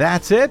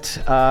 That's it.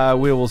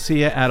 We will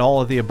see you at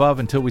all of the above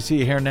until we see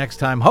you here next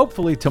time,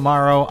 hopefully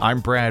tomorrow. I'm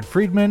Brad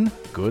Friedman.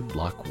 Good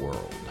luck,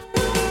 world.